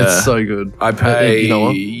that. Yeah, it's so good. I pay. You know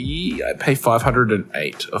what? I pay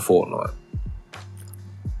 $508 a fortnight.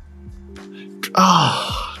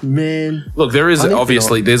 Oh man! Look, there's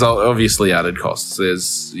obviously added costs.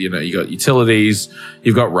 There's you got utilities,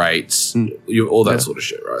 you've got rates, all that sort of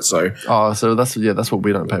shit, right? So that's what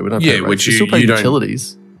we don't pay. We don't pay rates. Which we still pay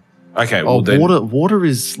utilities. Okay, well then water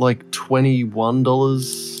is like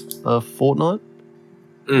 $21 a fortnight.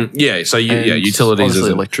 Yeah, so utilities is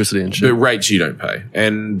electricity and shit. But rates you don't pay,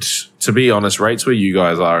 and to be honest, rates where you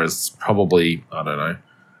guys are is probably like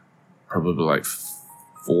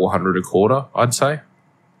 $400 a quarter, I'd say.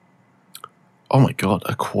 Oh my god,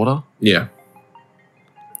 a quarter? Yeah,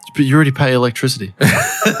 but you already pay electricity.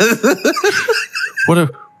 What are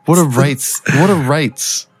rates? What are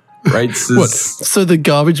rates? Rates is... What? So the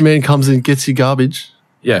garbage man comes in, gets your garbage?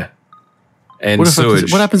 Yeah. And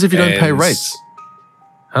sewage. What happens if you don't pay rates?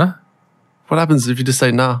 Huh? What happens if you just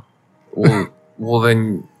say nah? Well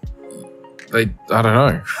then, I don't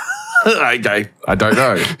know. I don't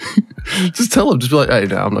know. Just tell them. Just be like, hey,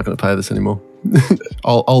 no, I'm not going to pay this anymore.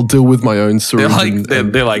 I'll deal with my own sewage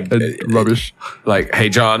they're like rubbish. Like, hey,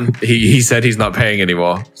 John, he said he's not paying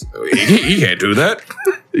anymore. He can't do that.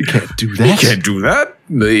 He can't do that. He can't do that.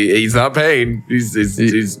 He's not paying. He's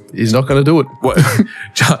not going to do it. What,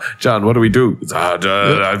 John? What do we do? This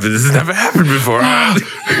has never happened before.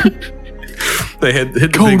 They hit the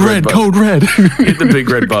code red. Hit the big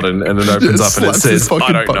red button, and it opens up, and it says,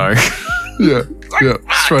 "I don't know." Yeah,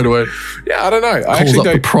 straight away. Yeah, I don't know. Calls up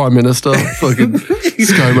the Prime Minister. Fucking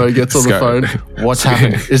ScoMo gets on the phone. What's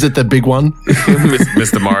happened? Is it the big one?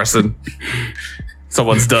 Mr. Morrison.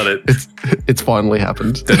 Someone's done it. It's finally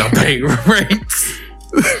happened. They're not paying rates.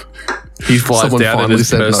 He flies down in his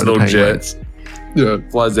personal jet. Yeah.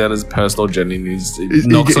 Flies down his personal jet and he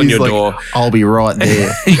knocks on your door. I'll be right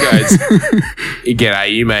there. He goes,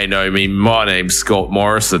 "G'day, you may know me. My name's Scott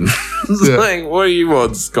Morrison." Like, what do you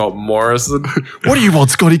want, Scott Morrison? What do you want,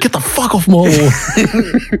 Scotty? Get the fuck off my wall.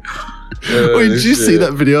 Wait, did you see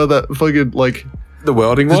that video of that fucking the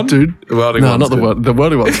welding one? Dude? The welding one. No, not the welding. The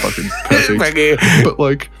welding one's fucking perfect.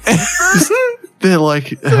 But they're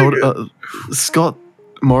Scott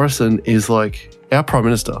Morrison is our Prime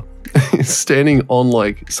Minister. Standing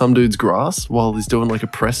on some dude's grass while he's doing a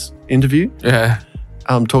press interview. Yeah.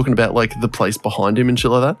 Talking about the place behind him and shit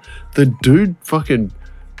like that. The dude fucking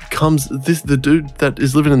the dude that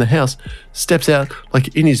is living in the house steps out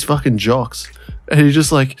in his fucking jocks. And he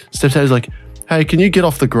just steps out, he's like, "Hey, can you get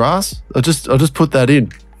off the grass? I just put that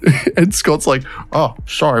in." And Scott's like, "Oh,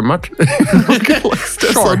 sorry, mate."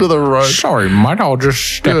 Steps onto the road. "Sorry, mate, I'll just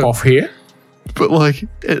step off here." But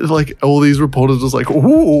all these reporters was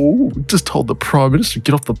 "Ooh, just told the Prime Minister to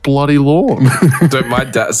get off the bloody lawn." My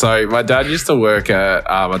dad used to work at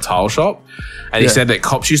a tile shop, and he said that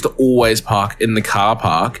cops used to always park in the car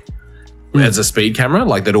park as a speed camera.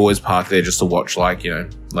 They'd always park there just to watch, have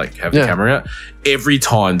the camera out. Every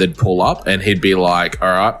time they'd pull up, and he'd be like, "All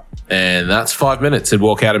right, and that's 5 minutes." He'd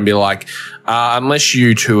walk out and be like, "Unless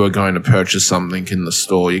you two are going to purchase something in the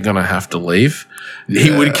store, you're going to have to leave." Yeah.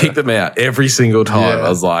 He would kick them out every single time. Yeah. I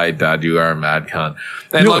was like, "Dad, you are a mad cunt."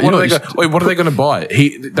 And what are they going to buy?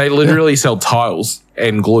 They literally sell tiles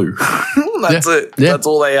and glue. That's it. Yeah. That's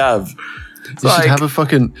all they have. You should have a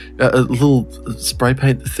fucking a little spray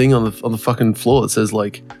paint thing on the fucking floor that says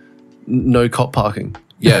 "No cop parking."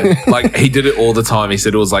 Yeah, like he did it all the time. He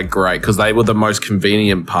said it was like great because they were the most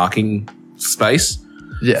convenient parking space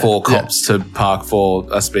for cops to park for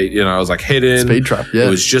a speed. You know, it was like hidden. Speed trap, yeah.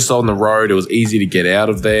 It was just on the road. It was easy to get out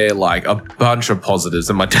of there. Like a bunch of positives.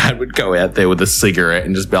 And my dad would go out there with a cigarette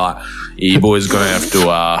and just be like, "You boys gonna have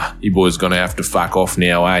to fuck off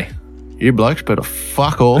now, eh?" You blokes better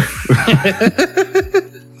fuck off.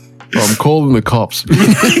 I'm calling the cops.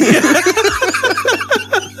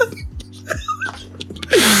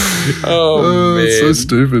 Oh man, it's so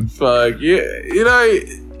stupid. Fuck yeah, you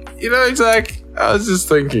know, Zach. I was just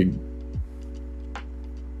thinking.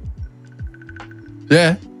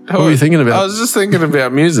 Yeah. What were you thinking about? I was just thinking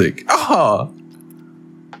about music. Oh,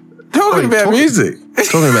 talking about music.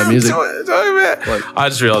 Talking about music. talking about. Like, I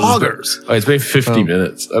just realized it's been 50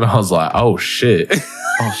 minutes, and I was like, oh shit.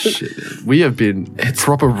 Oh shit. We have been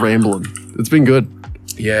proper rambling. It's been good.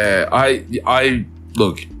 Yeah, I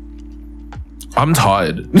look. I'm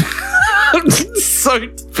tired. I'm so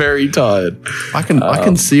very tired. I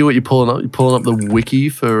can see what you're pulling up. You're pulling up the wiki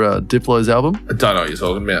for Diplo's album. I don't know what you're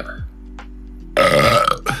talking about.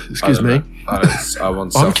 Excuse me. I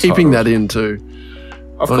want. I'm keeping that in too.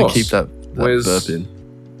 Of I want course. to keep that burp in.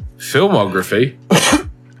 Filmography.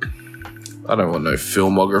 I don't want no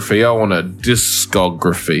filmography. I want a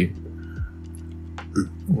discography.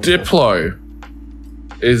 Diplo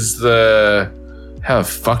is the. How the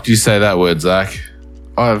fuck do you say that word, Zach?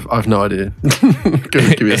 I've no idea.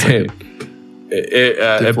 Give me a second.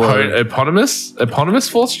 Eponymous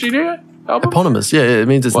fourth studio album? Eponymous, yeah, it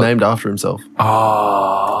means it's named after himself.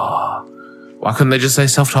 Ah, why couldn't they just say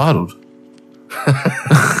self-titled?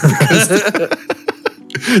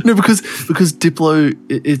 No, because Diplo,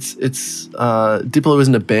 it's Diplo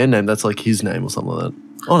isn't a band name. That's like his name or something like that.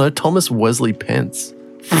 Oh no, Thomas Wesley Pence.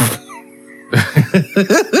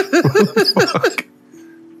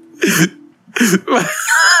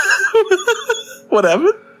 What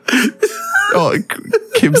happened? Oh,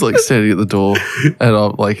 Kim's like standing at the door, and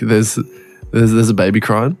I'm like, "There's a baby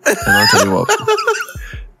crying," and I'll tell you what,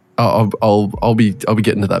 I'll be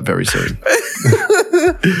getting to that very soon.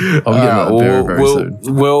 I'll be getting to that very soon.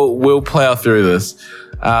 We'll plow through this.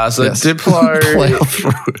 Diplo, plow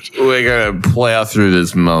through it. We're gonna plow through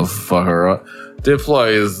this motherfucker, right? Diplo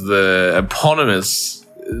is the eponymous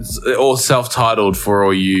or self-titled for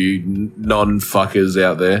all you non-fuckers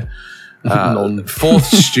out there. Fourth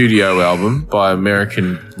studio album by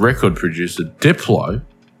American record producer Diplo.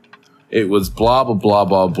 It was blah, blah, blah,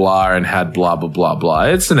 blah, blah, and had blah, blah, blah, blah.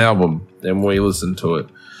 It's an album, and we listened to it.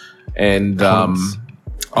 And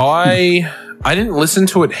I didn't listen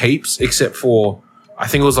to it heaps, except for, I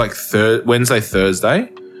think it was like Wednesday, Thursday.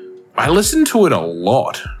 I listened to it a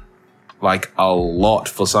lot. Like, a lot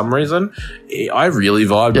for some reason. I really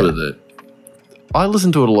vibed with it. I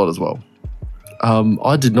listened to it a lot as well.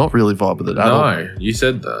 I did not really vibe with it at all. No, you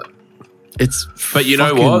said that. But you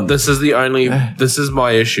know what? This is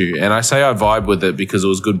my issue. And I say I vibe with it because it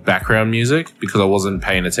was good background music, because I wasn't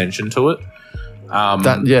paying attention to it.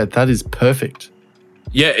 That is perfect.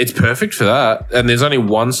 Yeah, it's perfect for that. And there's only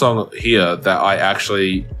one song here that I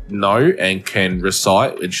actually know and can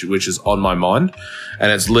recite, which is On My Mind.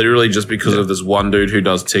 And it's literally just because of this one dude who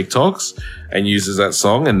does TikToks and uses that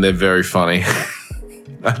song, and they're very funny.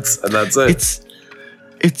 That's it.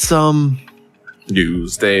 It's You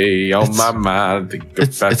stay on my mind.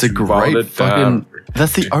 It's a great fucking.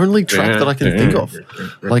 That's the only track that I can think of.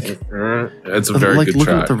 Like, it's a very good looking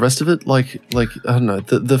track. at the rest of it, like I don't know.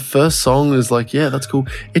 The first song is like, yeah, that's cool.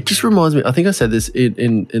 It just reminds me. I think I said this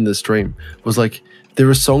in the stream. Was like, there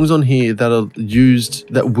are songs on here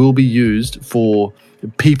that will be used for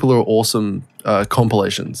People Are Awesome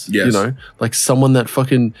compilations. Yes. You know, like someone that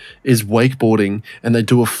fucking is wakeboarding and they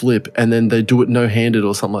do a flip and then they do it no-handed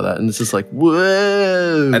or something like that, and it's just like,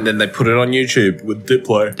 whoa. And then they put it on YouTube with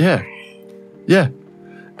Diplo. Yeah.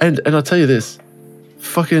 And I'll tell you this,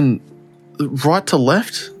 fucking right to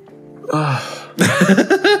left.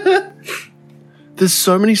 There's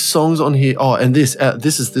so many songs on here. Oh, and this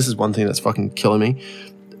is one thing that's fucking killing me.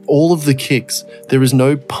 All of the kicks, there is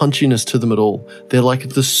no punchiness to them at all. They're like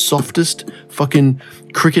the softest fucking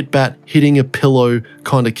cricket bat hitting a pillow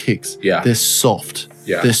kind of kicks. Yeah. They're soft.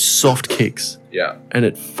 Yeah. They're soft kicks. Yeah. And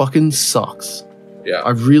it fucking sucks. Yeah. I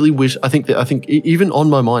really wish, I think even On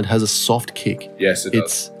My Mind has a soft kick. Yes, it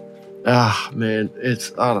does. Man,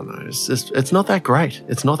 I don't know. It's not that great.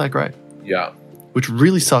 It's not that great. Yeah. Which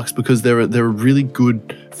really sucks because there are really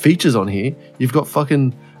good features on here. You've got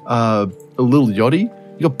fucking a Lil Yachty.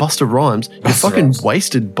 You got Busta Rhymes. You fucking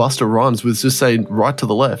wasted Busta Rhymes with just saying right to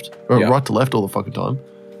the left or right to left all the fucking time.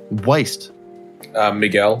 Waste.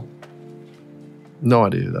 Miguel. No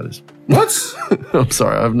idea who that is. What? I'm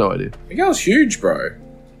sorry, I have no idea. Miguel's huge, bro.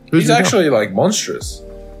 Who's He's Miguel? actually like monstrous.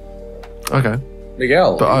 Okay.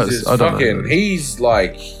 Miguel, But he's I don't fucking. know. He's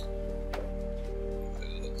like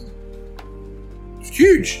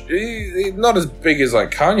huge. Not as big as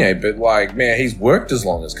like Kanye, but like, man, he's worked as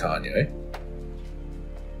long as Kanye.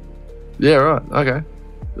 Yeah, right. Okay.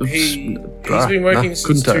 He's been working since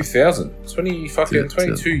couldn't tell. 2000.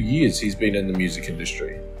 22 years he's been in the music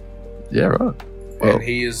industry. Yeah, right. Well, And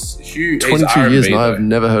he is huge. 22 years and I've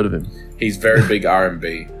never heard of him. He's very big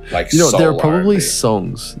R&B. Like, You know, there are soul probably R&B.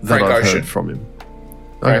 songs that Frank I've Ocean. heard from him.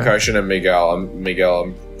 Frank Okay. Ocean and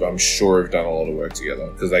Miguel, I'm sure have done a lot of work together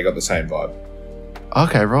because they got the same vibe.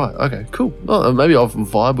 Okay, right. Okay, cool. Well, maybe I'll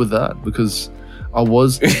vibe with that because I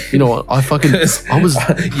was, you know what, I was,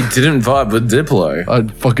 You didn't vibe with Diplo. I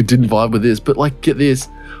fucking didn't vibe with this, but like, get this,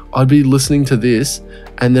 I'd be listening to this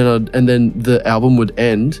and then the album would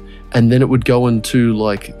end and then it would go into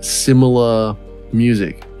like similar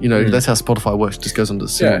music. You know, that's how Spotify works, just goes into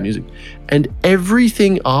similar music. And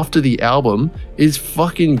everything after the album is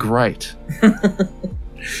fucking great.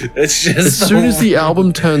 It's just As soon as the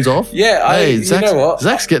album turns off, hey, you know what?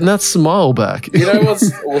 Zach's getting that smile back. You know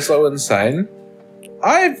what's also insane?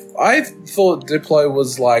 I thought Diplo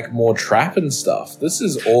was like more trap and stuff. This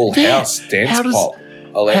is all house, dance pop,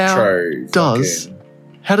 electro.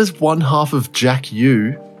 How does one half of Jack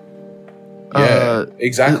U?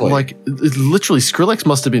 Exactly. Like, it's literally, Skrillex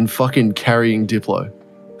must have been fucking carrying Diplo.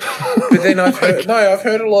 But then I've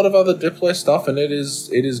heard a lot of other Diplo stuff, and it is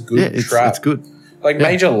good Yeah, trap. it's good. Like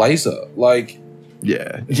Major Lazer, like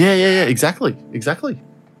Yeah, exactly.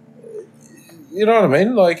 you know what I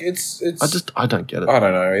mean? Like it's. I don't get it. I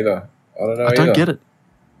don't know either. I don't get it.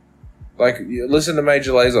 Like, you listen to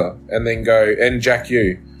Major Lazer and then go and Jack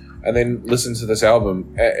U, and then listen to this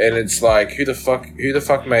album, and it's like, who the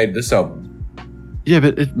fuck made this album? Yeah,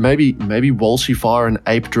 but maybe Walshy Fire and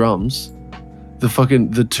Ape Drums,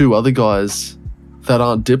 the two other guys that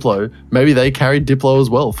aren't Diplo, maybe they carried Diplo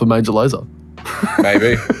as well for Major Lazer.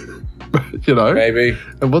 Maybe. You know? Maybe.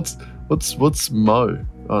 And what's Mo?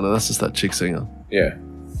 Oh no, that's just that chick singer. Yeah.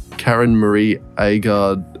 Karen Marie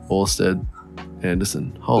Agard Orsted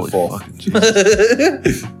Anderson. Holy The fourth. fucking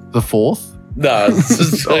Jesus. The fourth? No, it's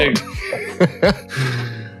just like,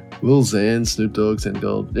 Lil Xan, Snoop Dogg, Sen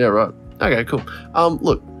Gold. Yeah, right. Okay, cool.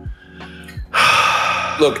 Look.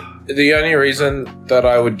 look, the only reason that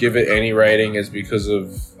I would give it any rating is because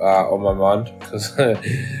of On My Mind, because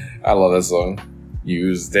I love that song.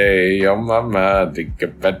 You stay on my mind, think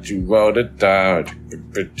about you all the time.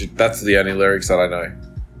 That's the only lyrics that I know.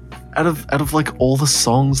 Out of like all the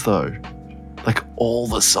songs though, like all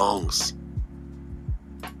the songs,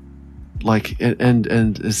 like and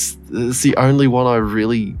it's the only one I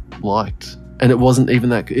really liked, and it wasn't even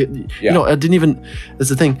that. You know, I didn't even.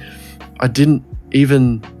 That's the thing, I didn't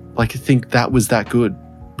even like think that was that good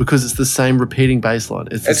because it's the same repeating bass line.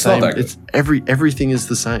 It's the same. Not that good. It's everything is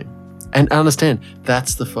the same, and I understand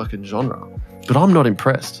that's the fucking genre, but I'm not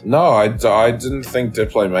impressed. No, I didn't think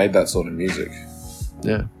Diplo made that sort of music.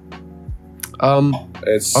 Yeah. I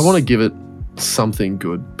want to give it something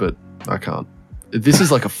good, but I can't. This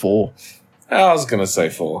is like a 4. I was gonna say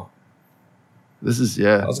 4. This is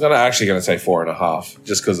I was actually gonna say 4.5,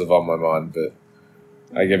 just because of On My Mind, but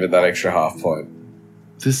I give it that extra half point.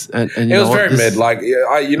 This and It was very mid. Like,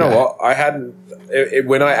 you know what? I hadn't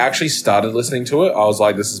when I actually started listening to it, I was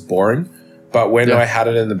like, "This is boring." But when I had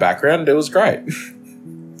it in the background, it was great.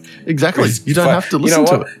 Exactly. You don't have to listen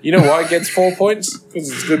to it. You know why it gets 4 points?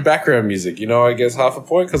 Because it's good background music. You know why it gets half a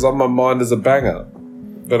point? Because On My Mind is a banger,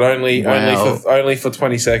 but only for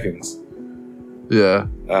 20 seconds. Yeah.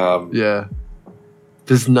 Yeah.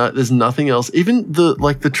 There's nothing else. Even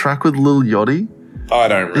the track with Lil Yachty. I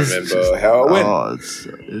don't remember how it went. Oh,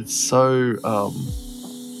 it's so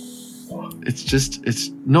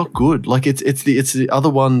it's not good. Like it's the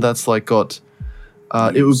other one that's like got.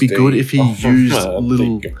 It would be good if he used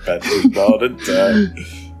little.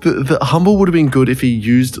 The Humble would have been good if he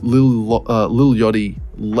used Lil Yachty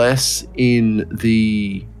less in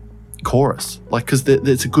the chorus, like because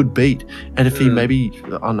it's a good beat, and if he maybe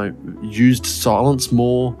I don't know used silence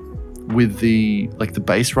more with the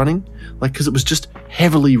bass running, like because it was just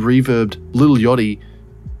heavily reverbed Lil Yachty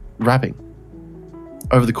rapping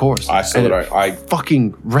over the chorus. I still don't. I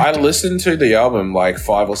listened to the album like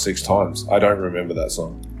 5 or 6 times. I don't remember that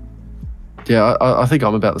song. Yeah, I think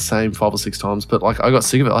I'm about the same 5 or 6 times, but like I got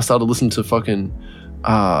sick of it. I started listening to fucking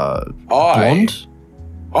Blonde.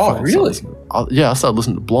 Oh, really? I started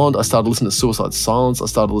listening to Blonde. I started listening to Suicide Silence. I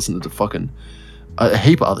started listening to fucking a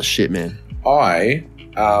heap of other shit, man. I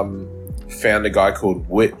found a guy called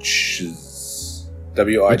Witches.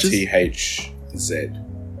 WITHZ.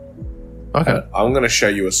 Okay. I'm going to show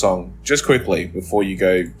you a song just quickly before you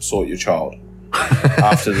go sort your child.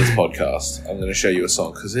 After this podcast, I'm going to show you a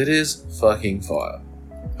song because it is fucking fire.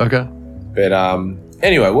 Okay. But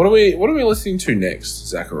anyway, what are we listening to next,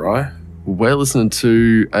 Zachariah? We're listening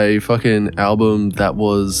to a fucking album that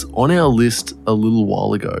was on our list a little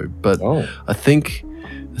while ago, but I think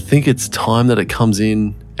it's time that it comes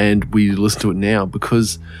in and we listen to it now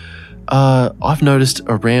because I've noticed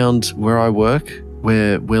around where I work,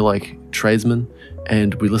 where we're like tradesmen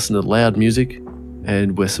and we listen to loud music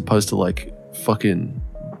and we're supposed to like fucking,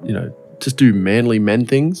 just do manly men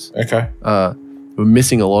things. Okay. We're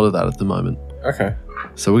missing a lot of that at the moment. Okay.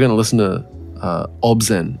 So we're going to listen to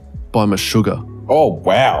Obzen by Meshuggah. Oh,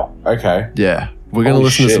 wow. Okay. Yeah. We're going to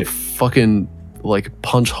listen to shit. some fucking like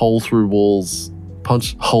punch holes through walls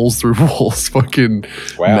fucking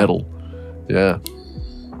metal. Yeah.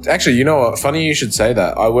 Actually, you know what? Funny you should say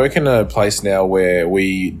that. I work in a place now where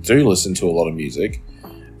we do listen to a lot of music.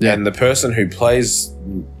 Yeah. And the person who plays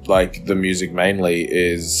like the music mainly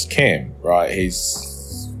is Cam, right?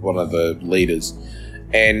 He's one of the leaders.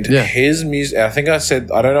 And his music, I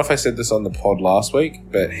don't know if I said this on the pod last week,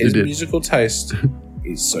 but his musical taste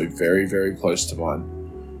is so very, very close to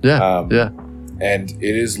mine. Yeah. And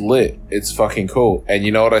it is lit. It's fucking cool. And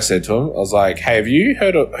you know what I said to him? I was like, hey, have you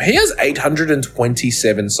heard of... He has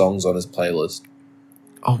 827 songs on his playlist.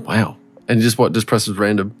 Oh, wow. And just presses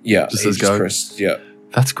random? Yeah. Just says go?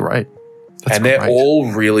 That's great. They're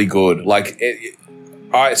all really good. Like,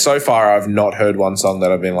 so far, I've not heard one song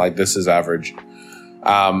that I've been like, this is average.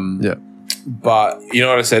 But you know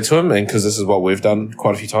what I said to him? And because this is what we've done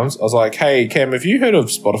quite a few times, I was like, hey, Cam, have you heard of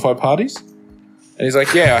Spotify parties? And he's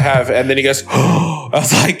like, yeah, I have. And then he goes, oh, I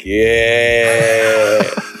was like, yeah.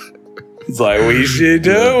 He's like, we should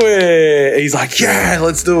do it. He's like, yeah,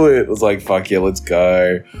 let's do it. I was like, fuck yeah, let's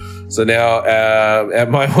go. So now at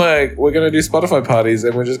my work, we're going to do Spotify parties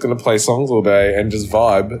and we're just going to play songs all day and just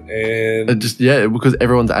vibe. And because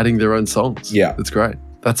everyone's adding their own songs. Yeah. That's great.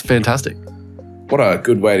 That's fantastic. What a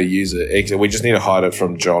good way to use it. We just need to hide it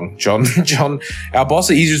from John. John, our boss,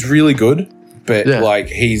 he's just really good. But like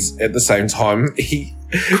he's at the same time he's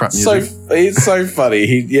so funny.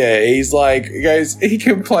 He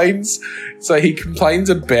complains. So he complains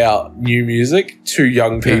about new music to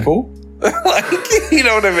young people. Like, you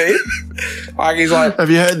know what I mean? Like he's like,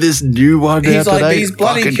 have you heard this new one? He's like today? These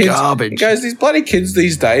bloody fucking kids. Garbage. He goes, these bloody kids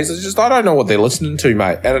these days. It's just I don't know what they're listening to,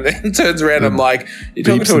 mate. And it turns around, I'm like, you're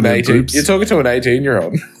talking to an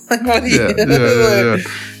 18-year-old. Like, what are you? Yeah.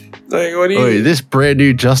 Like, what do you? Oi, this brand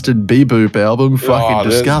new Justin Bieber album, fucking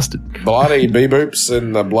disgusting. Bloody bee-boops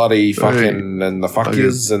and the bloody fucking and the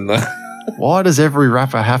fuckers and the. Why does every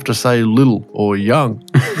rapper have to say little or young?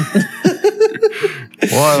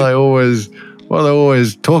 Why are they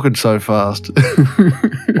always talking so fast?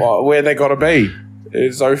 Well, where they gotta be?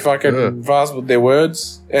 It's so fucking fast with their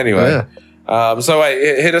words. Anyway, so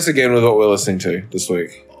wait, hit us again with what we're listening to this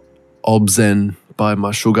week. Obzen by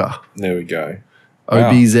Meshuggah. There we go.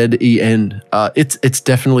 Obzen. It's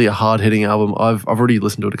definitely a hard hitting album. I've already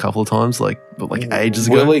listened to it a couple of times, like ages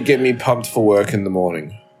ago. Will it get me pumped for work in the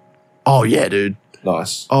morning? Oh yeah, dude.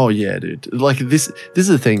 Nice. Oh yeah, dude. Like this is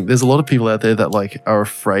the thing. There's a lot of people out there that like are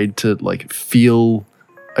afraid to like feel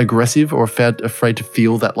aggressive or afraid to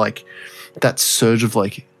feel that like that surge of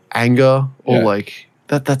like anger or like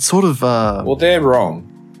that sort of well, they're wrong.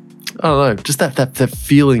 I don't know, just that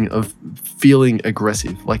feeling of feeling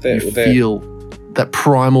aggressive. Like you feel that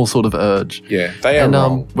primal sort of urge. Yeah, they are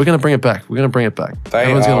wrong. We're gonna bring it back.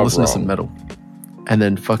 Everyone's gonna listen to some metal. And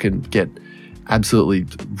then fucking get absolutely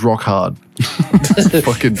rock hard.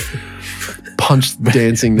 Fucking punch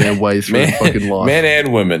dancing their way through fucking life. Men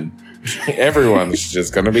and women. Everyone's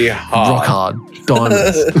just going to be hard. Rock hard.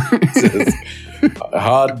 Diamonds.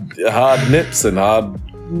 hard nips and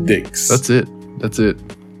hard dicks. That's it.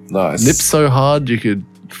 Nice. Nips so hard you could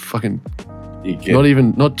fucking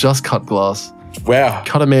not just cut glass. Wow.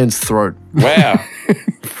 Cut a man's throat. Wow.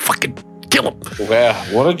 Fucking kill him. Wow.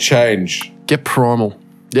 What a change. Get primal.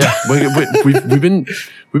 Yeah, we've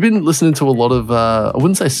been listening to a lot of I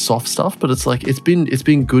wouldn't say soft stuff, but it's like it's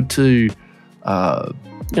been good to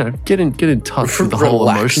get in touch with the whole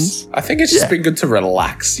emotions. I think it's just been good to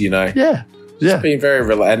relax, Yeah. It's been very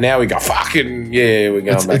relaxed. And now we go fucking we're going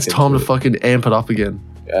back. It's time to fucking amp it up again.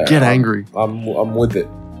 Get angry. I'm with it.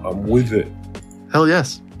 Hell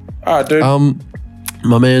yes. All right, dude.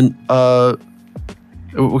 My man.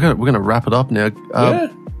 We're gonna wrap it up now.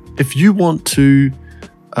 If you want to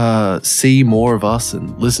see more of us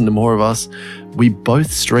and listen to more of us, we both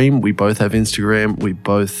stream. We both have Instagram. We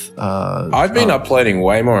both. I've been uploading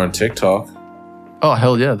way more on TikTok. Oh,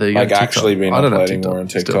 hell yeah. There you Like go. actually being I don't have uploading more on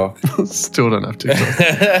TikTok. Still don't have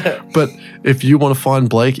TikTok. But if you want to find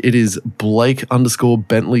Blake, it is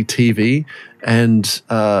Blake_Bentley TV, and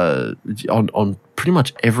on pretty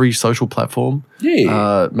much every social platform.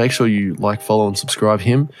 Yeah. Make sure you like, follow, and subscribe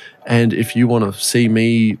him. And if you want to see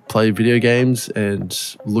me play video games and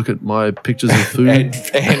look at my pictures of food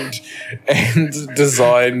and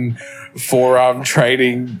design forearm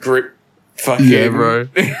training grip fucking. Yeah, bro.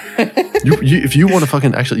 If you want to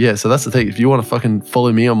fucking actually, so that's the thing. If you want to fucking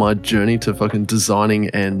follow me on my journey to fucking designing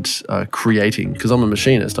and creating, because I'm a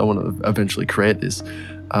machinist, I want to eventually create this,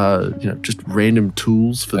 just random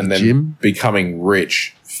tools for and the then gym. Becoming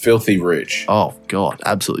rich, filthy rich. Oh, God,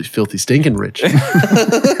 absolutely filthy, stinking rich.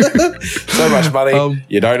 So much money,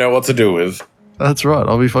 you don't know what to do with. That's right.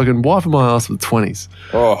 I'll be fucking wiping my ass with 20s.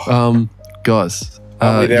 Oh. Guys.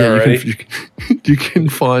 You can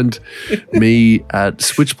find me at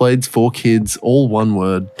Switchblades4Kids, all one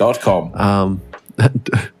word. .com.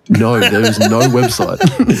 No, there is no website.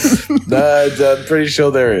 No, I'm pretty sure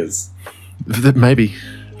there is. Maybe.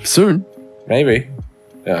 Soon. Maybe.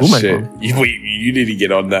 Oh, We'll make shit. one. You need to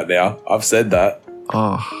get on that now. I've said that.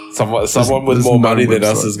 Oh, Someone with there's more no money than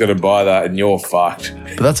us website. is going to buy that, and you're fucked.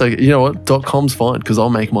 but that's okay. You know what? .com's fine because I'll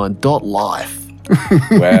make mine .life.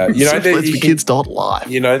 Wow. You know, Switchblades4Kids.life.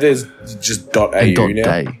 you know, there's just .au And now.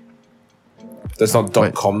 .day. That's not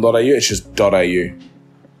Wait. .com.au. It's just .au.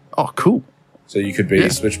 Oh, cool. So you could be Yeah.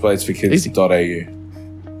 Switchblades for Kids Easy. .au.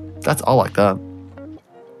 I like that.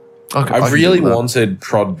 I I really can do that. wanted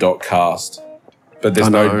prod.cast, but there's I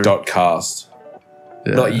no know. .cast.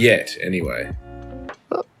 Yeah. Not yet, anyway.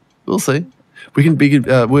 We'll see. We can be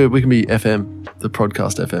FM, the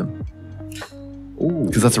podcast FM, Ooh.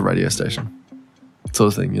 because that's a radio station, sort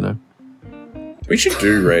of thing, you know. We should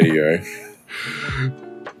do radio.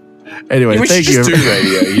 Anyway, We should thank you. just do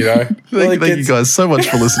radio, you know? Thank you guys so much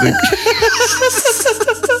for listening.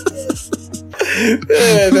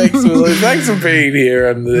 Thanks for being here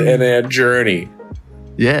on our journey.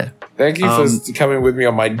 Yeah. Thank you for coming with me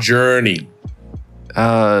on my journey.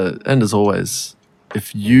 And as always,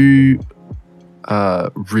 if you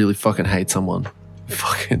really fucking hate someone,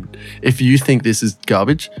 if you think this is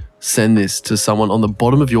garbage, send this to someone on the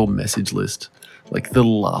bottom of your message list. Like the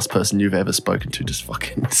last person you've ever spoken to, just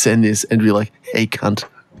fucking send this and be like, hey, cunt.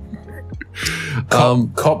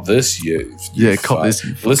 Cop this, you. Yeah, cop this.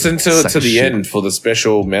 You Listen to it sack to of the shit. end for the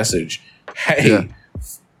special message. Hey, Yeah.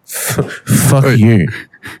 fuck Hey. you.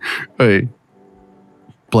 Hey,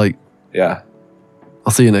 Blake, Yeah,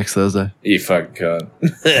 I'll see you next Thursday. you fucking cunt.